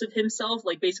parts of himself,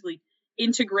 like basically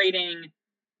integrating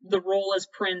the role as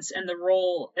prince and the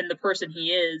role and the person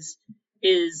he is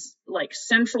like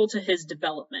central to his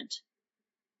development.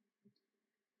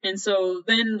 And so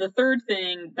then the third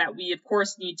thing that we of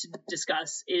course need to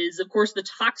discuss is of course the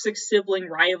toxic sibling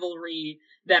rivalry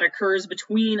that occurs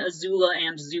between Azula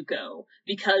and Zuko,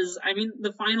 because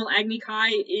the final Agni Kai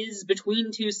is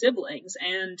between two siblings,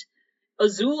 and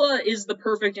Azula is the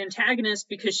perfect antagonist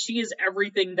because she is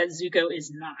everything that Zuko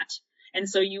is not. And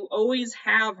so you always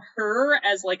have her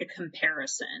as like a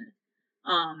comparison.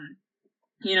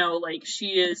 She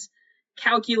is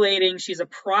calculating, she's a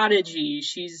prodigy,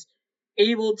 she's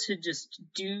able to just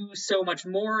do so much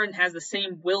more and has the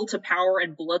same will to power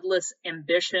and bloodless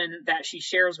ambition that she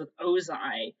shares with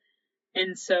Ozai.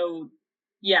 And so,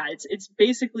 yeah, it's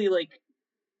basically like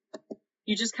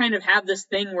you just kind of have this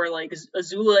thing where like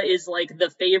Azula is like the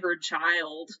favored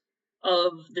child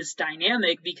of this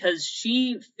dynamic because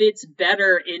she fits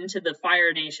better into the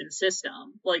Fire Nation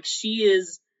system. Like, she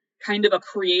is kind of a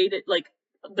created, like,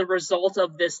 the result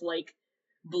of this, like,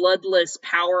 bloodless,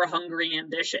 power-hungry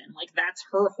ambition. Like, that's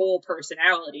her whole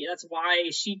personality. That's why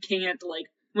she can't, like,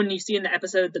 when you see in the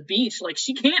episode at the beach, like,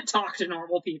 she can't talk to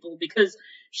normal people because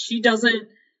she doesn't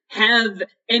have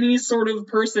any sort of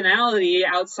personality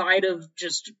outside of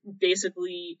just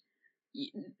basically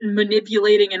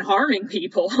manipulating and harming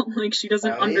people. Like, she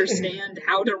doesn't understand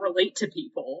how to relate to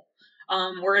people.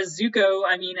 Whereas Zuko,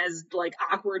 as like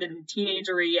awkward and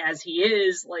teenagery as he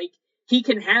is, like, he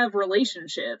can have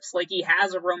relationships. Like, he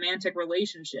has a romantic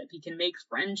relationship. He can make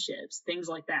friendships, things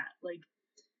like that. Like,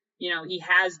 he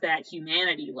has that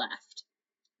humanity left.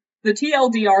 The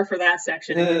TLDR for that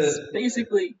section is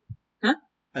basically, huh?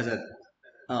 I said,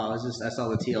 I saw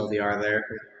the TLDR there.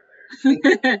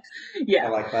 Yeah. I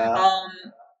like that.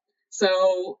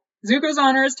 So Zuko's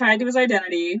honor is tied to his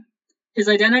identity. His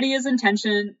identity is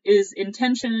intention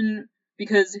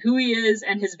because who he is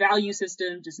and his value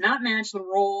system does not match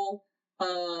the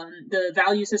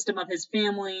value system of his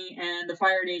family and the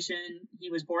Fire Nation he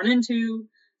was born into.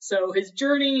 So his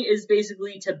journey is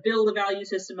basically to build a value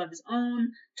system of his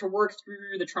own, to work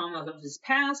through the trauma of his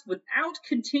past without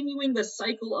continuing the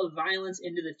cycle of violence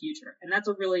into the future. And that's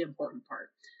a really important part.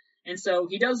 And so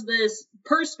he does this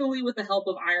personally with the help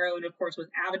of Iroh and, of course,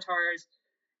 with avatars.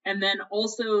 And then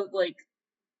also, like,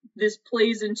 this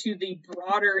plays into the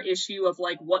broader issue of,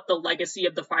 like, what the legacy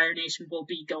of the Fire Nation will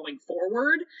be going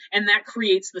forward. And that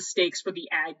creates the stakes for the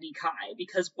Agni Kai,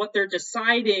 because what they're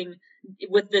deciding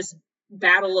with this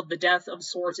battle of the death of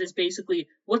sorts is basically,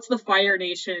 what's the Fire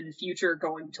Nation future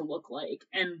going to look like?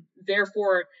 And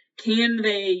therefore, can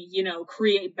they,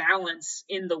 create balance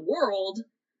in the world,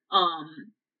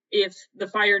 if the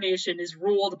Fire Nation is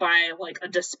ruled by, like, a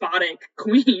despotic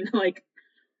queen? Like,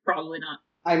 probably not.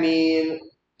 I mean,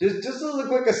 just as a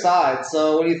quick aside,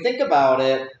 so when you think about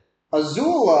it,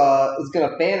 Azula is going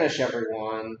to banish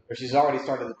everyone, or she's already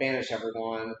started to banish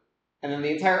everyone, and then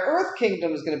the entire Earth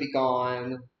Kingdom is going to be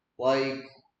gone. Like,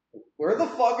 where the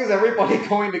fuck is everybody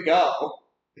going to go?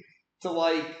 To,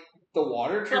 like, the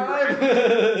Water Tribe?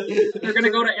 They're going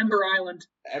to go to Ember Island.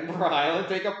 Ember Island,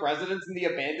 take up residence in the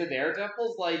abandoned air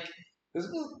temples? Like, this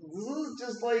is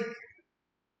just like...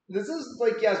 This is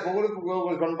like, yes, but what if the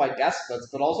world was run by despots?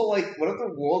 But also, like, what if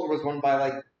the world was run by,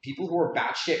 like, people who are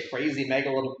batshit crazy,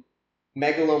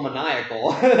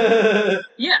 megalomaniacal?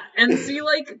 Yeah, and see,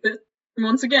 like,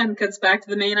 once again, cuts back to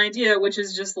the main idea, which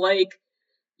is just, like,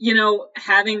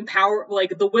 having power,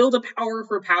 like, the will to power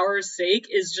for power's sake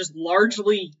is just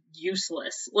largely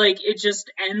useless. Like, it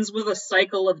just ends with a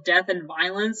cycle of death and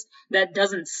violence that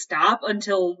doesn't stop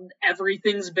until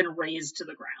everything's been razed to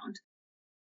the ground.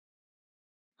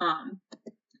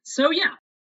 So yeah.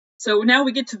 So now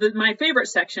we get to my favorite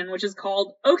section, which is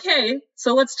called, okay,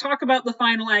 so let's talk about the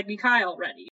final Agni Kai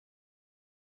already.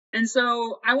 And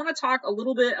so I want to talk a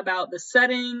little bit about the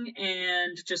setting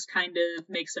and just kind of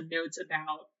make some notes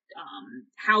about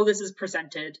how this is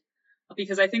presented,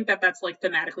 because I think that that's, like,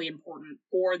 thematically important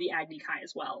for the Agni Kai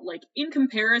as well. Like, in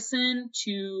comparison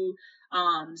to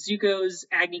Zuko's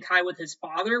Agni Kai with his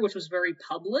father, which was very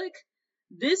public,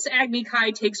 this Agni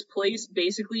Kai takes place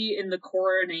basically in the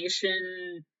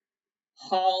coronation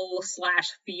hall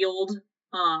 / field,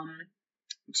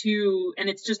 and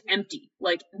it's just empty.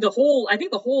 Like, I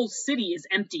think the whole city is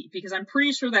empty, because I'm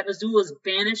pretty sure that Azula's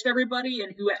banished everybody,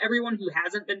 and everyone who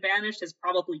hasn't been banished has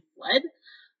probably fled.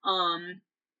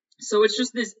 So it's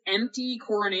just this empty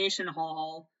coronation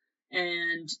hall,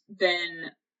 and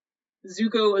then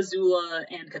Zuko, Azula,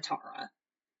 and Katara.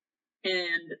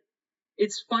 And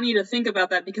it's funny to think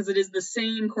about that, because it is the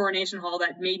same coronation hall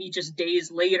that maybe just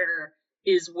days later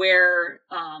is where,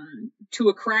 to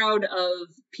a crowd of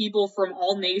people from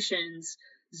all nations,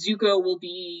 Zuko will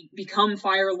become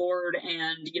Fire Lord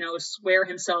and, swear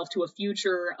himself to a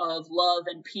future of love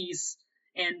and peace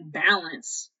and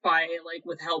balance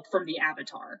with help from the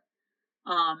Avatar.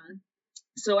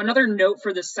 So another note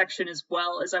for this section as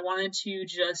well is I wanted to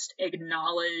just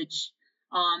acknowledge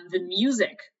the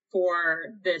music for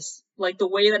this, like, the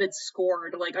way that it's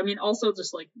scored. Like, I mean, also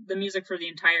just, like, the music for the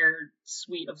entire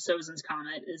suite of Sozin's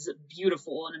Comet is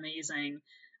beautiful and amazing.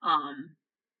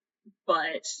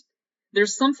 But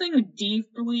there's something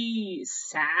deeply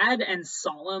sad and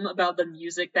solemn about the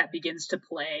music that begins to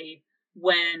play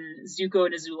when Zuko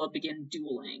and Azula begin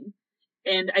dueling.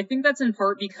 And I think that's in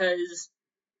part because,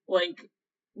 like,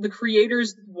 the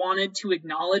creators wanted to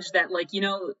acknowledge that, like,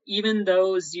 even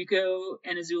though Zuko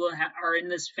and Azula are in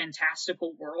this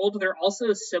fantastical world, they're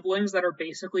also siblings that are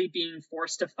basically being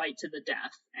forced to fight to the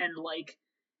death. And, like,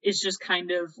 it's just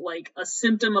kind of, like, a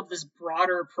symptom of this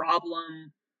broader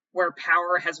problem where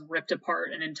power has ripped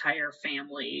apart an entire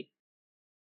family.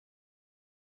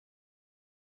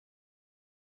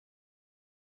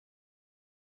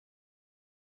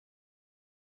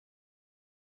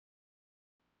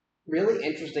 Really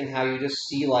interesting how you just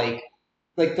see,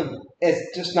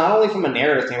 it's just not only from a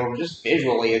narrative standpoint, but just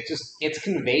visually, it's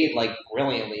conveyed, like,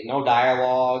 brilliantly. No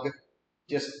dialogue,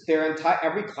 just their entire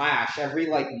every clash, every,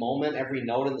 like, moment, every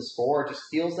note in the score just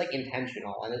feels, like,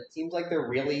 intentional, and it seems like they're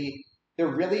really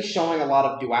showing a lot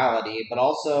of duality, but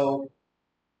also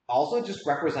just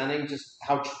representing just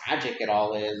how tragic it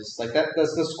all is. Like, that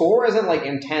the score isn't, like,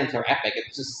 intense or epic;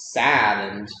 it's just sad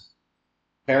and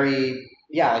very,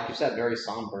 yeah, like you said, very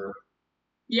somber.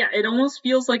 Yeah, it almost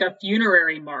feels like a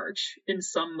funerary march in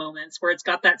some moments, where it's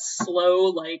got that slow,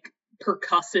 like,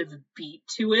 percussive beat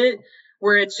to it,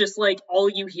 where it's just, like, all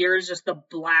you hear is just the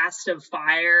blast of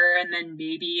fire, and then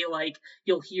maybe, like,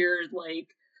 you'll hear, like,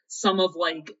 some of,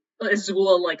 like,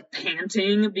 Azula, like,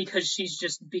 panting because she's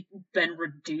just been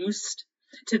reduced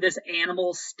to this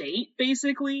animal state,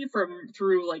 basically,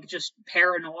 through, like, just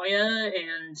paranoia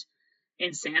and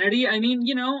insanity. I mean,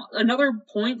 another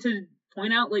point to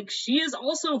point out, like, she is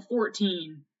also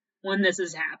 14 when this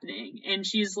is happening, and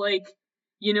she's, like,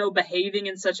 behaving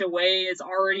in such a way is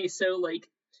already so, like,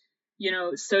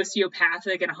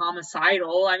 sociopathic and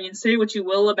homicidal. I mean, say what you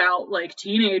will about, like,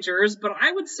 teenagers, but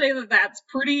I would say that that's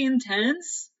pretty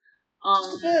intense.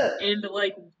 And,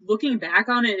 like, looking back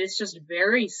on it, it's just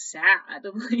very sad.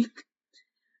 Like,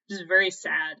 just very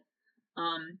sad.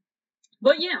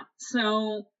 But yeah,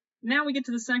 so now we get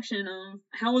to the section of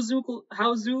how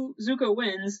Zuko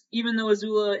wins, even though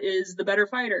Azula is the better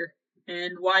fighter,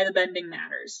 and why the bending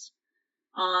matters.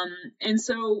 And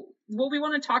so what we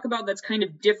want to talk about that's kind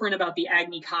of different about the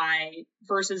Agni Kai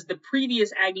versus the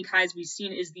previous Agni Kais we've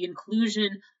seen is the inclusion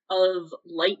of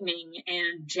lightning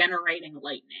and generating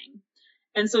lightning.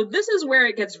 And so this is where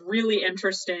it gets really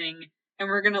interesting, and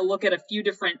we're going to look at a few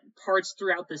different parts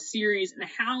throughout the series and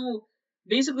how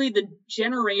basically the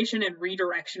generation and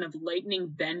redirection of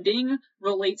lightning bending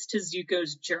relates to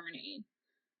Zuko's journey.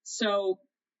 So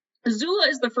Azula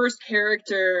is the first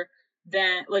character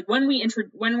that, like, when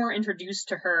we're introduced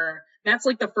to her, that's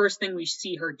like the first thing we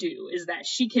see her do, is that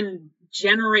she can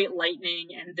generate lightning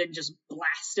and then just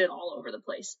blast it all over the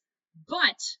place.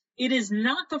 But it is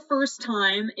not the first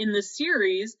time in the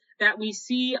series that we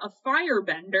see a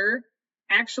firebender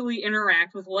actually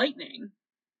interact with lightning.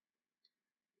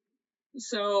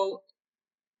 So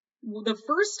the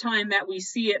first time that we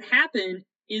see it happen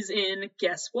is in,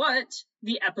 guess what?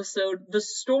 The episode The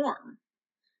Storm.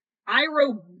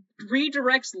 Iroh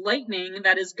redirects lightning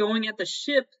that is going at the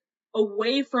ship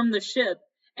away from the ship,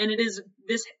 and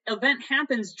this event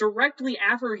happens directly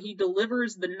after he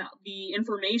delivers the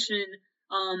information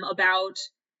about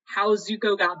how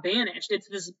Zuko got banished. It's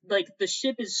this, like, the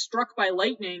ship is struck by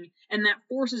lightning, and that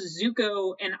forces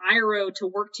Zuko and Iroh to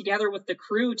work together with the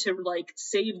crew to, like,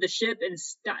 save the ship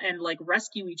and like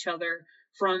rescue each other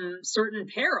from certain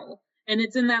peril. And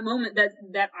it's in that moment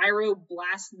that Iroh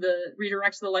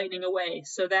redirects the lightning away.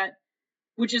 So that,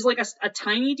 which is like a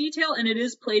tiny detail, and it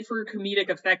is played for comedic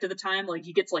effect at the time. Like,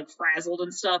 he gets like frazzled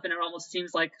and stuff, and it almost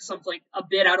seems like something like a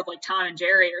bit out of like Tom and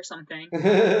Jerry or something.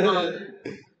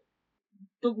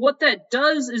 But what that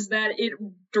does is that it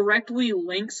directly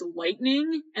links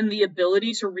lightning and the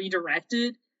ability to redirect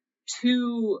it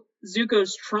to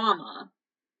Zuko's trauma,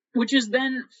 which is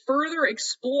then further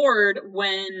explored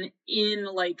when, in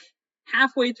like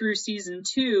halfway through season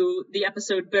 2, the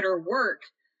episode Bitter Work,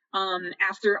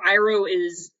 after Iroh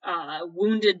is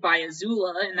wounded by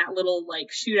Azula in that little like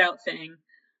shootout thing,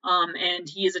 and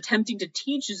he is attempting to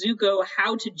teach Zuko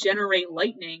how to generate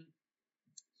lightning.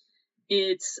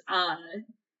 It's how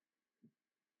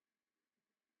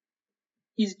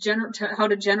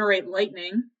to generate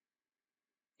lightning,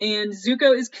 and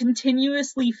Zuko is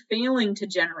continuously failing to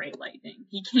generate lightning.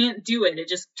 He can't do it. It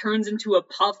just turns into a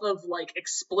puff of like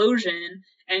explosion,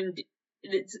 and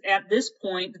it's at this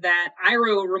point that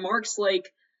Iroh remarks,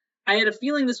 like, I had a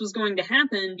feeling this was going to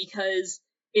happen because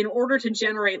in order to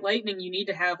generate lightning, you need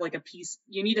to have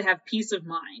peace of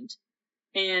mind.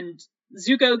 And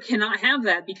Zuko cannot have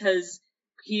that because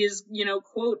he is,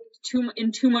 quote,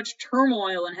 in too much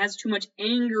turmoil and has too much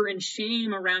anger and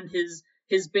shame around his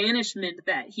banishment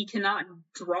that he cannot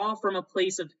draw from a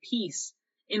place of peace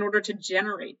in order to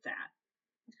generate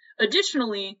that.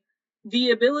 Additionally,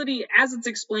 the ability, as it's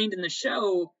explained in the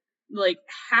show, like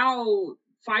how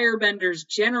firebenders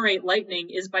generate lightning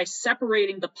is by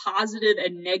separating the positive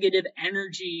and negative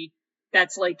energy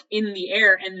that's like in the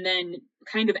air and then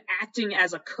kind of acting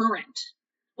as a current.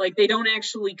 Like, they don't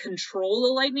actually control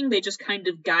the lightning, they just kind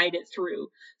of guide it through.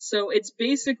 So it's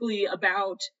basically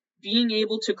about being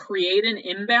able to create an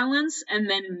imbalance and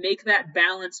then make that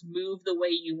balance move the way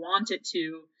you want it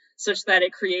to, such that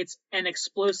it creates an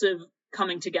explosive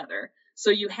coming together. So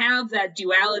you have that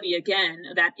duality again,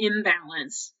 that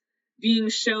imbalance being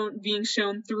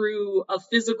shown through a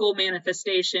physical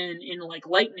manifestation in like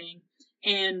lightning.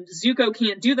 And Zuko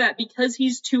can't do that because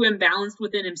he's too imbalanced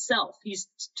within himself. He's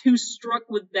too struck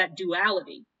with that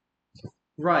duality.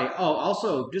 Right. Oh,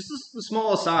 also, just a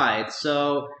small aside.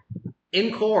 So,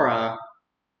 in Korra,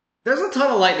 there's a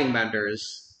ton of lightning benders.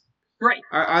 Right.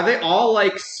 Are they all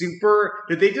like super?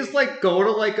 Did they just like go to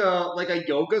like a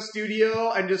yoga studio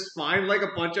and just find like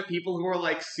a bunch of people who are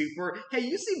like super? Hey,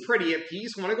 you seem pretty at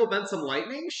peace. Want to go bend some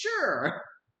lightning? Sure.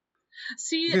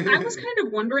 See, I was kind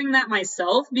of wondering that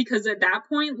myself, because at that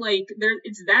point, like,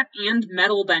 it's that and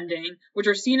metal bending, which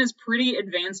are seen as pretty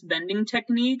advanced bending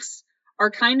techniques, are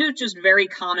kind of just very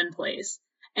commonplace.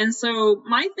 And so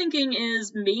my thinking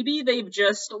is maybe they've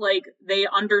just, like, they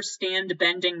understand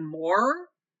bending more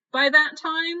by that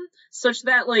time, such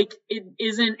that, like, it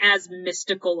isn't as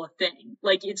mystical a thing.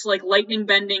 Like, it's like lightning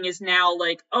bending is now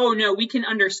like, oh no, we can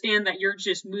understand that you're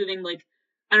just moving, like,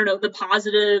 I don't know, the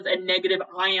positive and negative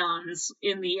ions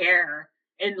in the air.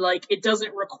 And, like, it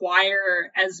doesn't require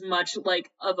as much, like,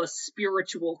 of a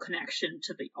spiritual connection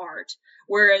to the art.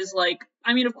 Whereas, like,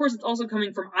 I mean, of course, it's also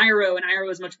coming from Iroh, and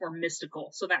Iroh is much more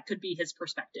mystical, so that could be his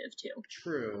perspective, too.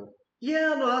 True.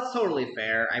 Yeah, no, that's totally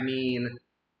fair. I mean,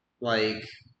 like,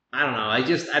 I don't know. I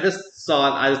just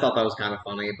thought that was kind of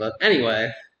funny. But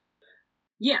anyway.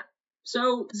 Yeah.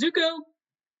 So Zuko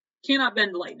cannot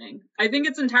bend lightning. I think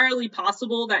it's entirely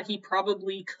possible that he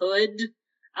probably could,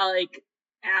 like,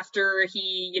 after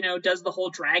he, does the whole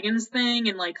dragons thing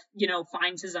and, like,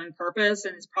 finds his own purpose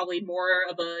and is probably more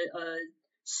of a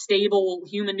stable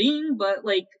human being, but,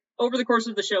 like, over the course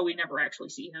of the show, we never actually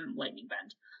see him lightning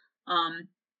bend.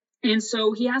 And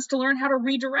so he has to learn how to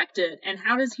redirect it. And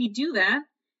how does he do that?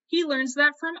 He learns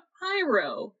that from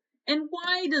Iroh. And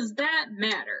why does that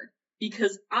matter?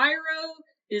 Because Iroh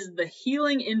is the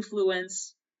healing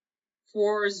influence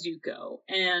for Zuko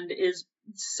and is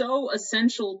so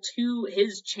essential to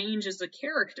his change as a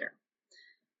character.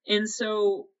 And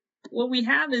so what we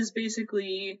have is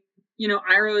basically,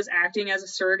 Iroh is acting as a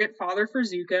surrogate father for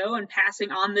Zuko and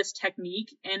passing on this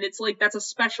technique. And it's like, that's a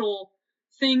special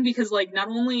thing because, like, not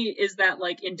only is that,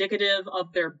 like, indicative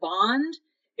of their bond,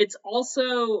 it's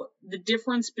also the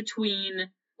difference between,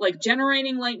 like,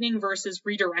 generating lightning versus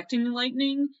redirecting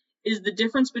lightning is the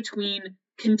difference between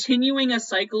continuing a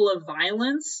cycle of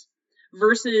violence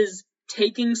versus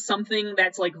taking something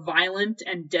that's, like, violent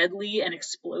and deadly and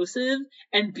explosive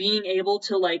and being able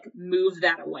to, like, move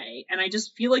that away. And I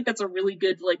just feel like that's a really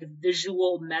good, like,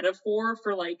 visual metaphor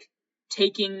for, like,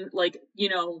 taking, like,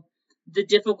 the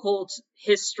difficult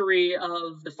history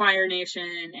of the Fire Nation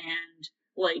and,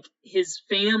 like, his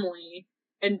family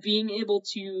and being able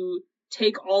to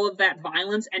take all of that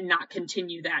violence and not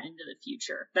continue that into the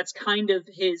future. That's kind of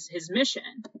his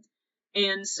mission.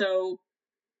 And so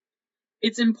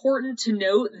it's important to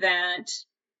note that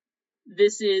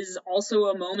this is also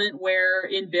a moment where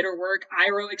in Bitterwork,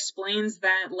 Iroh explains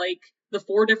that, like, the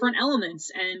 4 different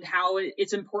elements and how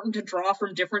it's important to draw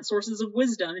from different sources of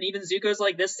wisdom. And even Zuko's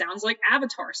like, this sounds like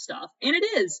Avatar stuff. And it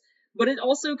is. But it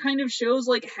also kind of shows,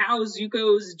 like, how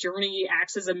Zuko's journey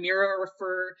acts as a mirror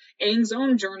for Aang's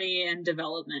own journey and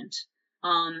development.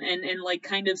 And like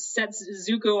kind of sets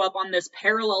Zuko up on this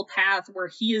parallel path where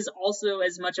he is also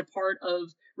as much a part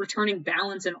of returning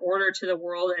balance and order to the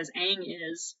world as Aang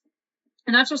is.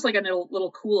 And that's just like a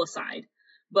little cool aside.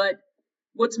 But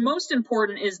what's most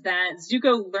important is that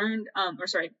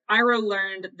Iroh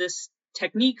learned this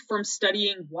technique from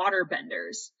studying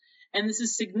waterbenders. And this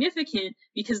is significant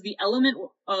because the element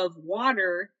of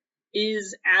water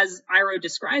is, as Iroh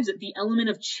describes it, the element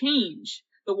of change.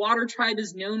 The water tribe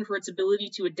is known for its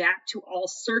ability to adapt to all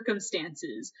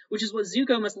circumstances, which is what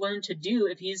Zuko must learn to do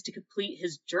if he is to complete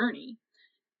his journey.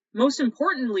 Most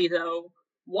importantly, though,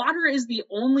 water is the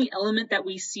only element that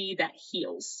we see that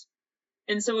heals.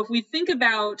 And so if we think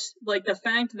about, like, the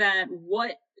fact that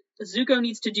what Zuko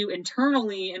needs to do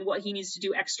internally and what he needs to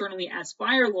do externally as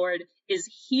Fire Lord is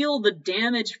heal the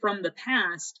damage from the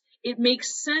past, it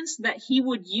makes sense that he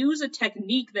would use a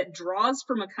technique that draws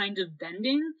from a kind of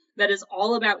bending that is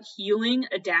all about healing,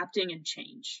 adapting, and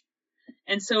change.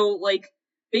 And so, like,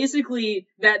 basically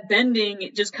that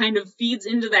bending just kind of feeds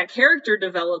into that character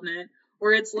development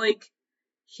where it's like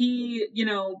he,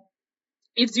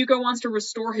 if Zuko wants to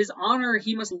restore his honor,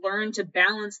 he must learn to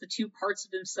balance the 2 parts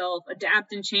of himself,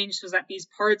 adapt and change so that these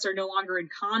parts are no longer in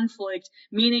conflict,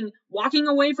 meaning walking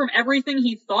away from everything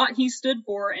he thought he stood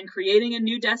for and creating a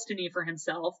new destiny for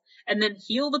himself, and then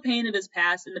heal the pain of his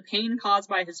past and the pain caused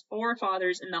by his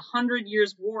forefathers in the 100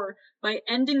 Years' War by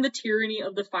ending the tyranny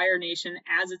of the Fire Nation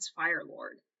as its Fire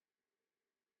Lord.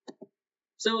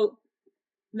 So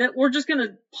that we're just going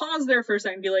to pause there for a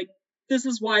second and be like, this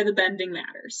is why the bending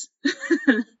matters.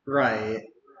 Right.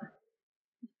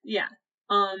 Yeah.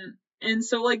 And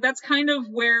so, like, that's kind of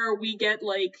where we get,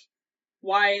 like,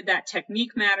 why that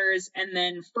technique matters, and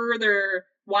then further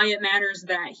why it matters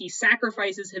that he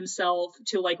sacrifices himself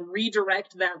to, like,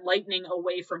 redirect that lightning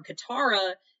away from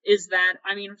Katara is that,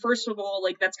 I mean, first of all,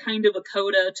 like, that's kind of a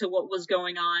coda to what was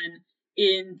going on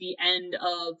in the end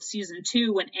of season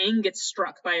 2 when Aang gets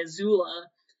struck by Azula.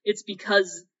 It's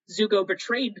because Zuko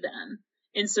betrayed them.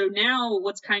 And so now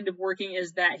what's kind of working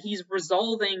is that he's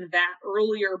resolving that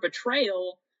earlier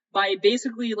betrayal by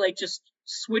basically, like, just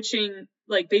switching,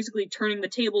 like, basically turning the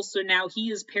tables so now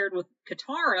he is paired with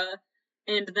Katara,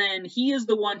 and then he is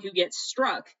the one who gets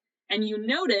struck. And you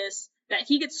notice that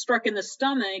he gets struck in the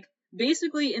stomach,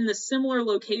 basically in the similar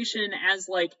location as,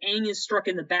 like, Aang is struck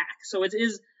in the back. So it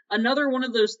is another one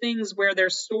of those things where their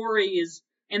stories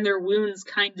and their wounds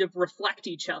kind of reflect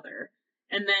each other.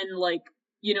 And then, like,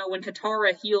 when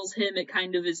Katara heals him, it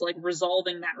kind of is, like,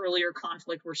 resolving that earlier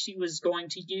conflict where she was going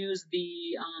to use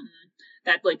the,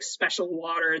 that, like, special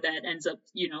water that ends up,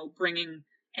 bringing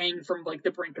Aang from, like,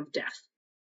 the brink of death.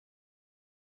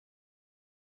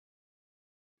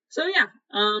 So, yeah,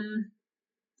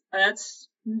 that's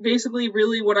basically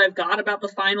really what I've got about the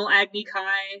final Agni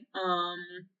Kai.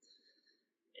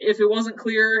 if it wasn't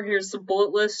clear, here's some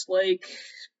bullet lists, like,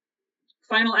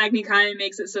 final Agni Kai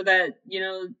makes it so that,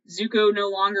 Zuko no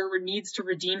longer needs to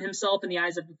redeem himself in the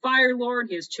eyes of the Fire Lord.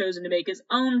 He has chosen to make his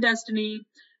own destiny.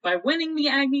 By winning the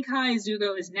Agni Kai,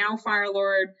 Zuko is now Fire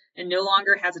Lord and no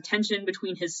longer has a tension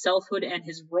between his selfhood and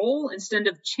his role. Instead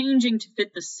of changing to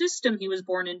fit the system he was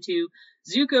born into,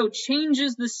 Zuko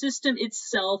changes the system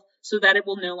itself so that it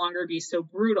will no longer be so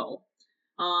brutal.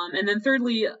 And then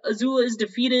thirdly, Azula is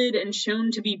defeated and shown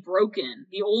to be broken.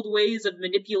 The old ways of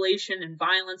manipulation and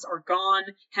violence are gone.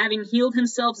 Having healed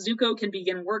himself, Zuko can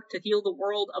begin work to heal the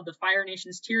world of the Fire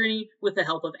Nation's tyranny with the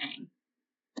help of Aang.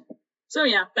 So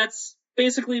yeah, that's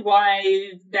basically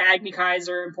why the Agni Kais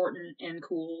are important and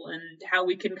cool, and how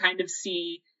we can kind of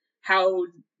see how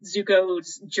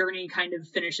Zuko's journey kind of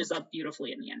finishes up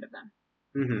beautifully in the end of them.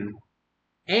 Mm-hmm.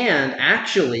 And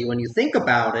actually, when you think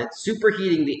about it,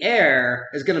 superheating the air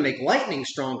is going to make lightning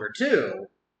stronger too.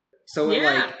 So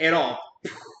it all.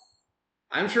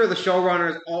 I'm sure the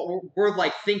showrunners were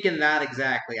like thinking that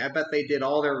exactly. I bet they did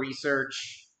all their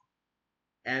research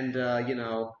and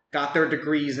got their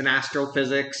degrees in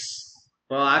astrophysics.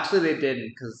 Well, actually, they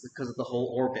didn't because of the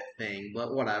whole orbit thing.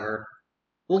 But whatever,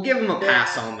 we'll give them a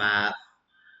pass on that.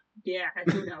 Yeah,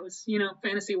 who knows?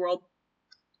 Fantasy world.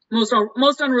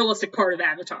 Most unrealistic part of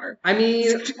Avatar. I mean,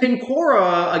 in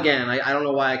Korra, again, I don't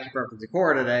know why I keep referencing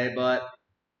Korra today, but,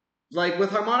 like, with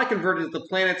harmonic convergence, the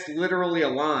planets literally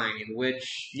align,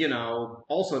 which,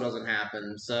 also doesn't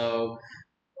happen, so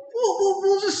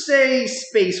we'll just say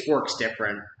space works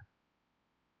different.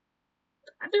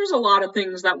 There's a lot of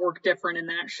things that work different in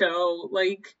that show,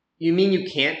 like... You mean you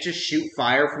can't just shoot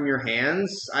fire from your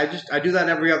hands? I do that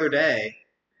every other day.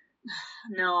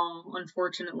 No,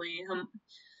 unfortunately.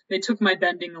 They took my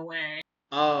bending away.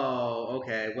 Oh,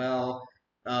 okay. Well,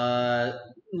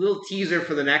 little teaser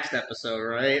for the next episode,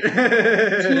 right?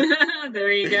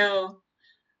 There you go.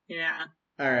 Yeah.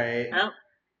 All right. Well,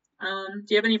 do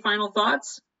you have any final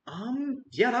thoughts?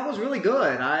 Yeah, that was really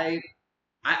good. I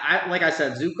like I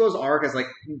said, Zuko's arc is like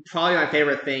probably my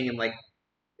favorite thing in like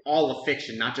all of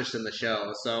fiction, not just in the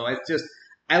show. So it's just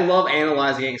I love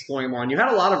analyzing and exploring more. And you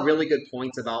had a lot of really good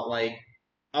points about like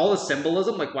all the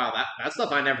symbolism, like, wow, that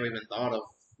stuff I never even thought of,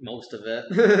 most of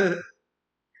it.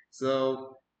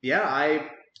 So, yeah,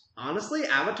 honestly,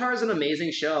 Avatar is an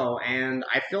amazing show, and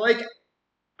I feel like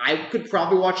I could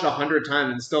probably watch it 100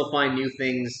 times and still find new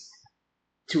things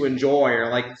to enjoy, or,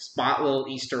 like, spot little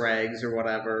Easter eggs or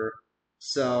whatever.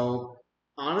 So,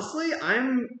 honestly,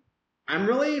 I'm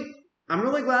really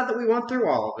glad that we went through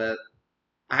all of it.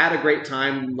 I had a great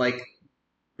time, like,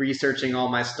 researching all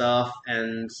my stuff,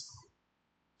 and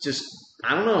just,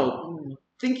 I don't know,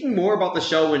 thinking more about the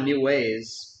show in new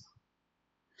ways.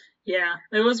 Yeah,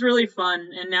 it was really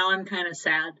fun, and now I'm kind of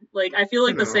sad. Like, I feel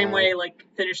like the same way, like,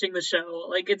 finishing the show.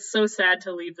 Like, it's so sad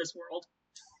to leave this world.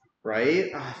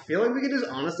 Right? I feel like we could just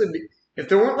honestly, if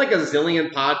there weren't like a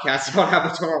zillion podcasts about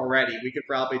Avatar already, we could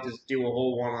probably just do a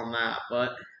whole one on that.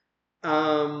 But,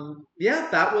 yeah,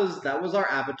 that was our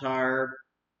Avatar,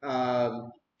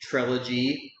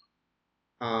 trilogy.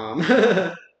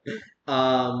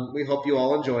 We hope you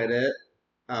all enjoyed it.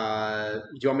 Do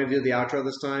you want me to do the outro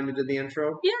this time? You did the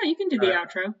intro? Yeah, you can do the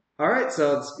outro. Alright,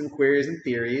 so it's been Queries and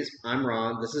Theories. I'm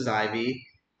Ron. This is Ivy.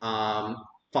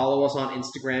 Follow us on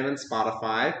Instagram and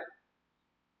Spotify.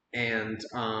 And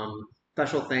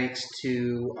special thanks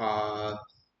to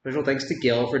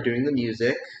Gil for doing the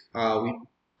music. We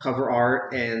cover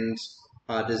art and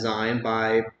design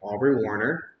by Aubrey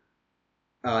Warner.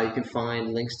 You can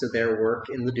find links to their work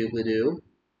in the doobly-doo,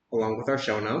 along with our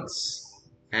show notes.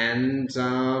 And,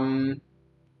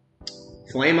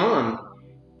 flame on.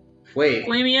 Wait.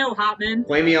 Flameo Hotman.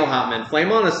 Flameo Hotman.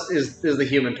 Flame on is the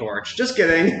Human Torch. Just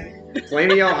kidding.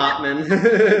 Flameo Hotman.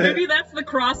 Maybe that's the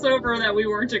crossover that we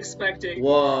weren't expecting.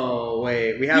 Whoa,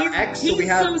 wait. We have X, so we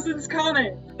have... He's Sozin's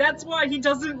Comet. That's why he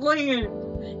doesn't land.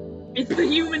 It's the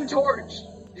Human Torch.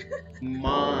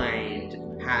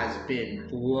 Mind has been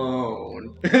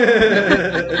blown.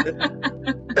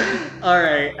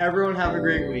 Alright, everyone have a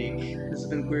great week. This has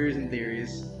been Queries and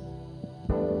Theories.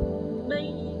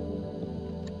 Bye.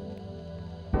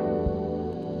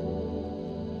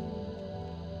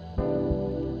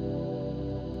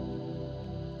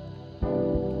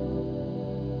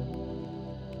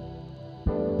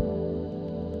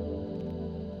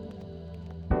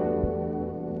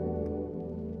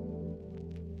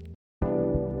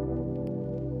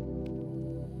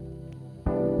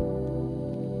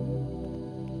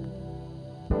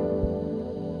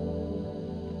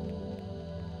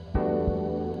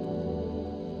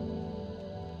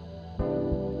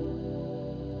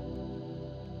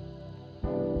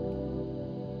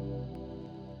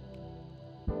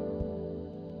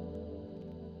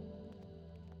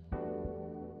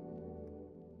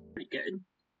 good.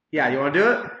 Yeah, you want to do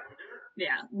it?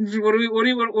 Yeah. What do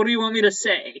you want me to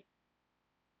say?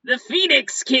 The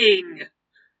Phoenix King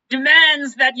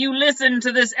demands that you listen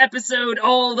to this episode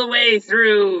all the way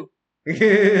through.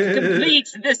 Complete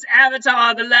this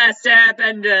Avatar: The Last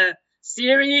Airbender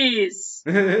series.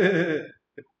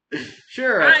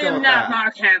 Sure, I am not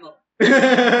Mark Hamill. I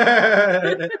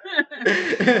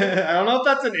don't know if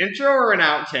that's an intro or an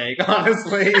outtake,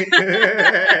 honestly.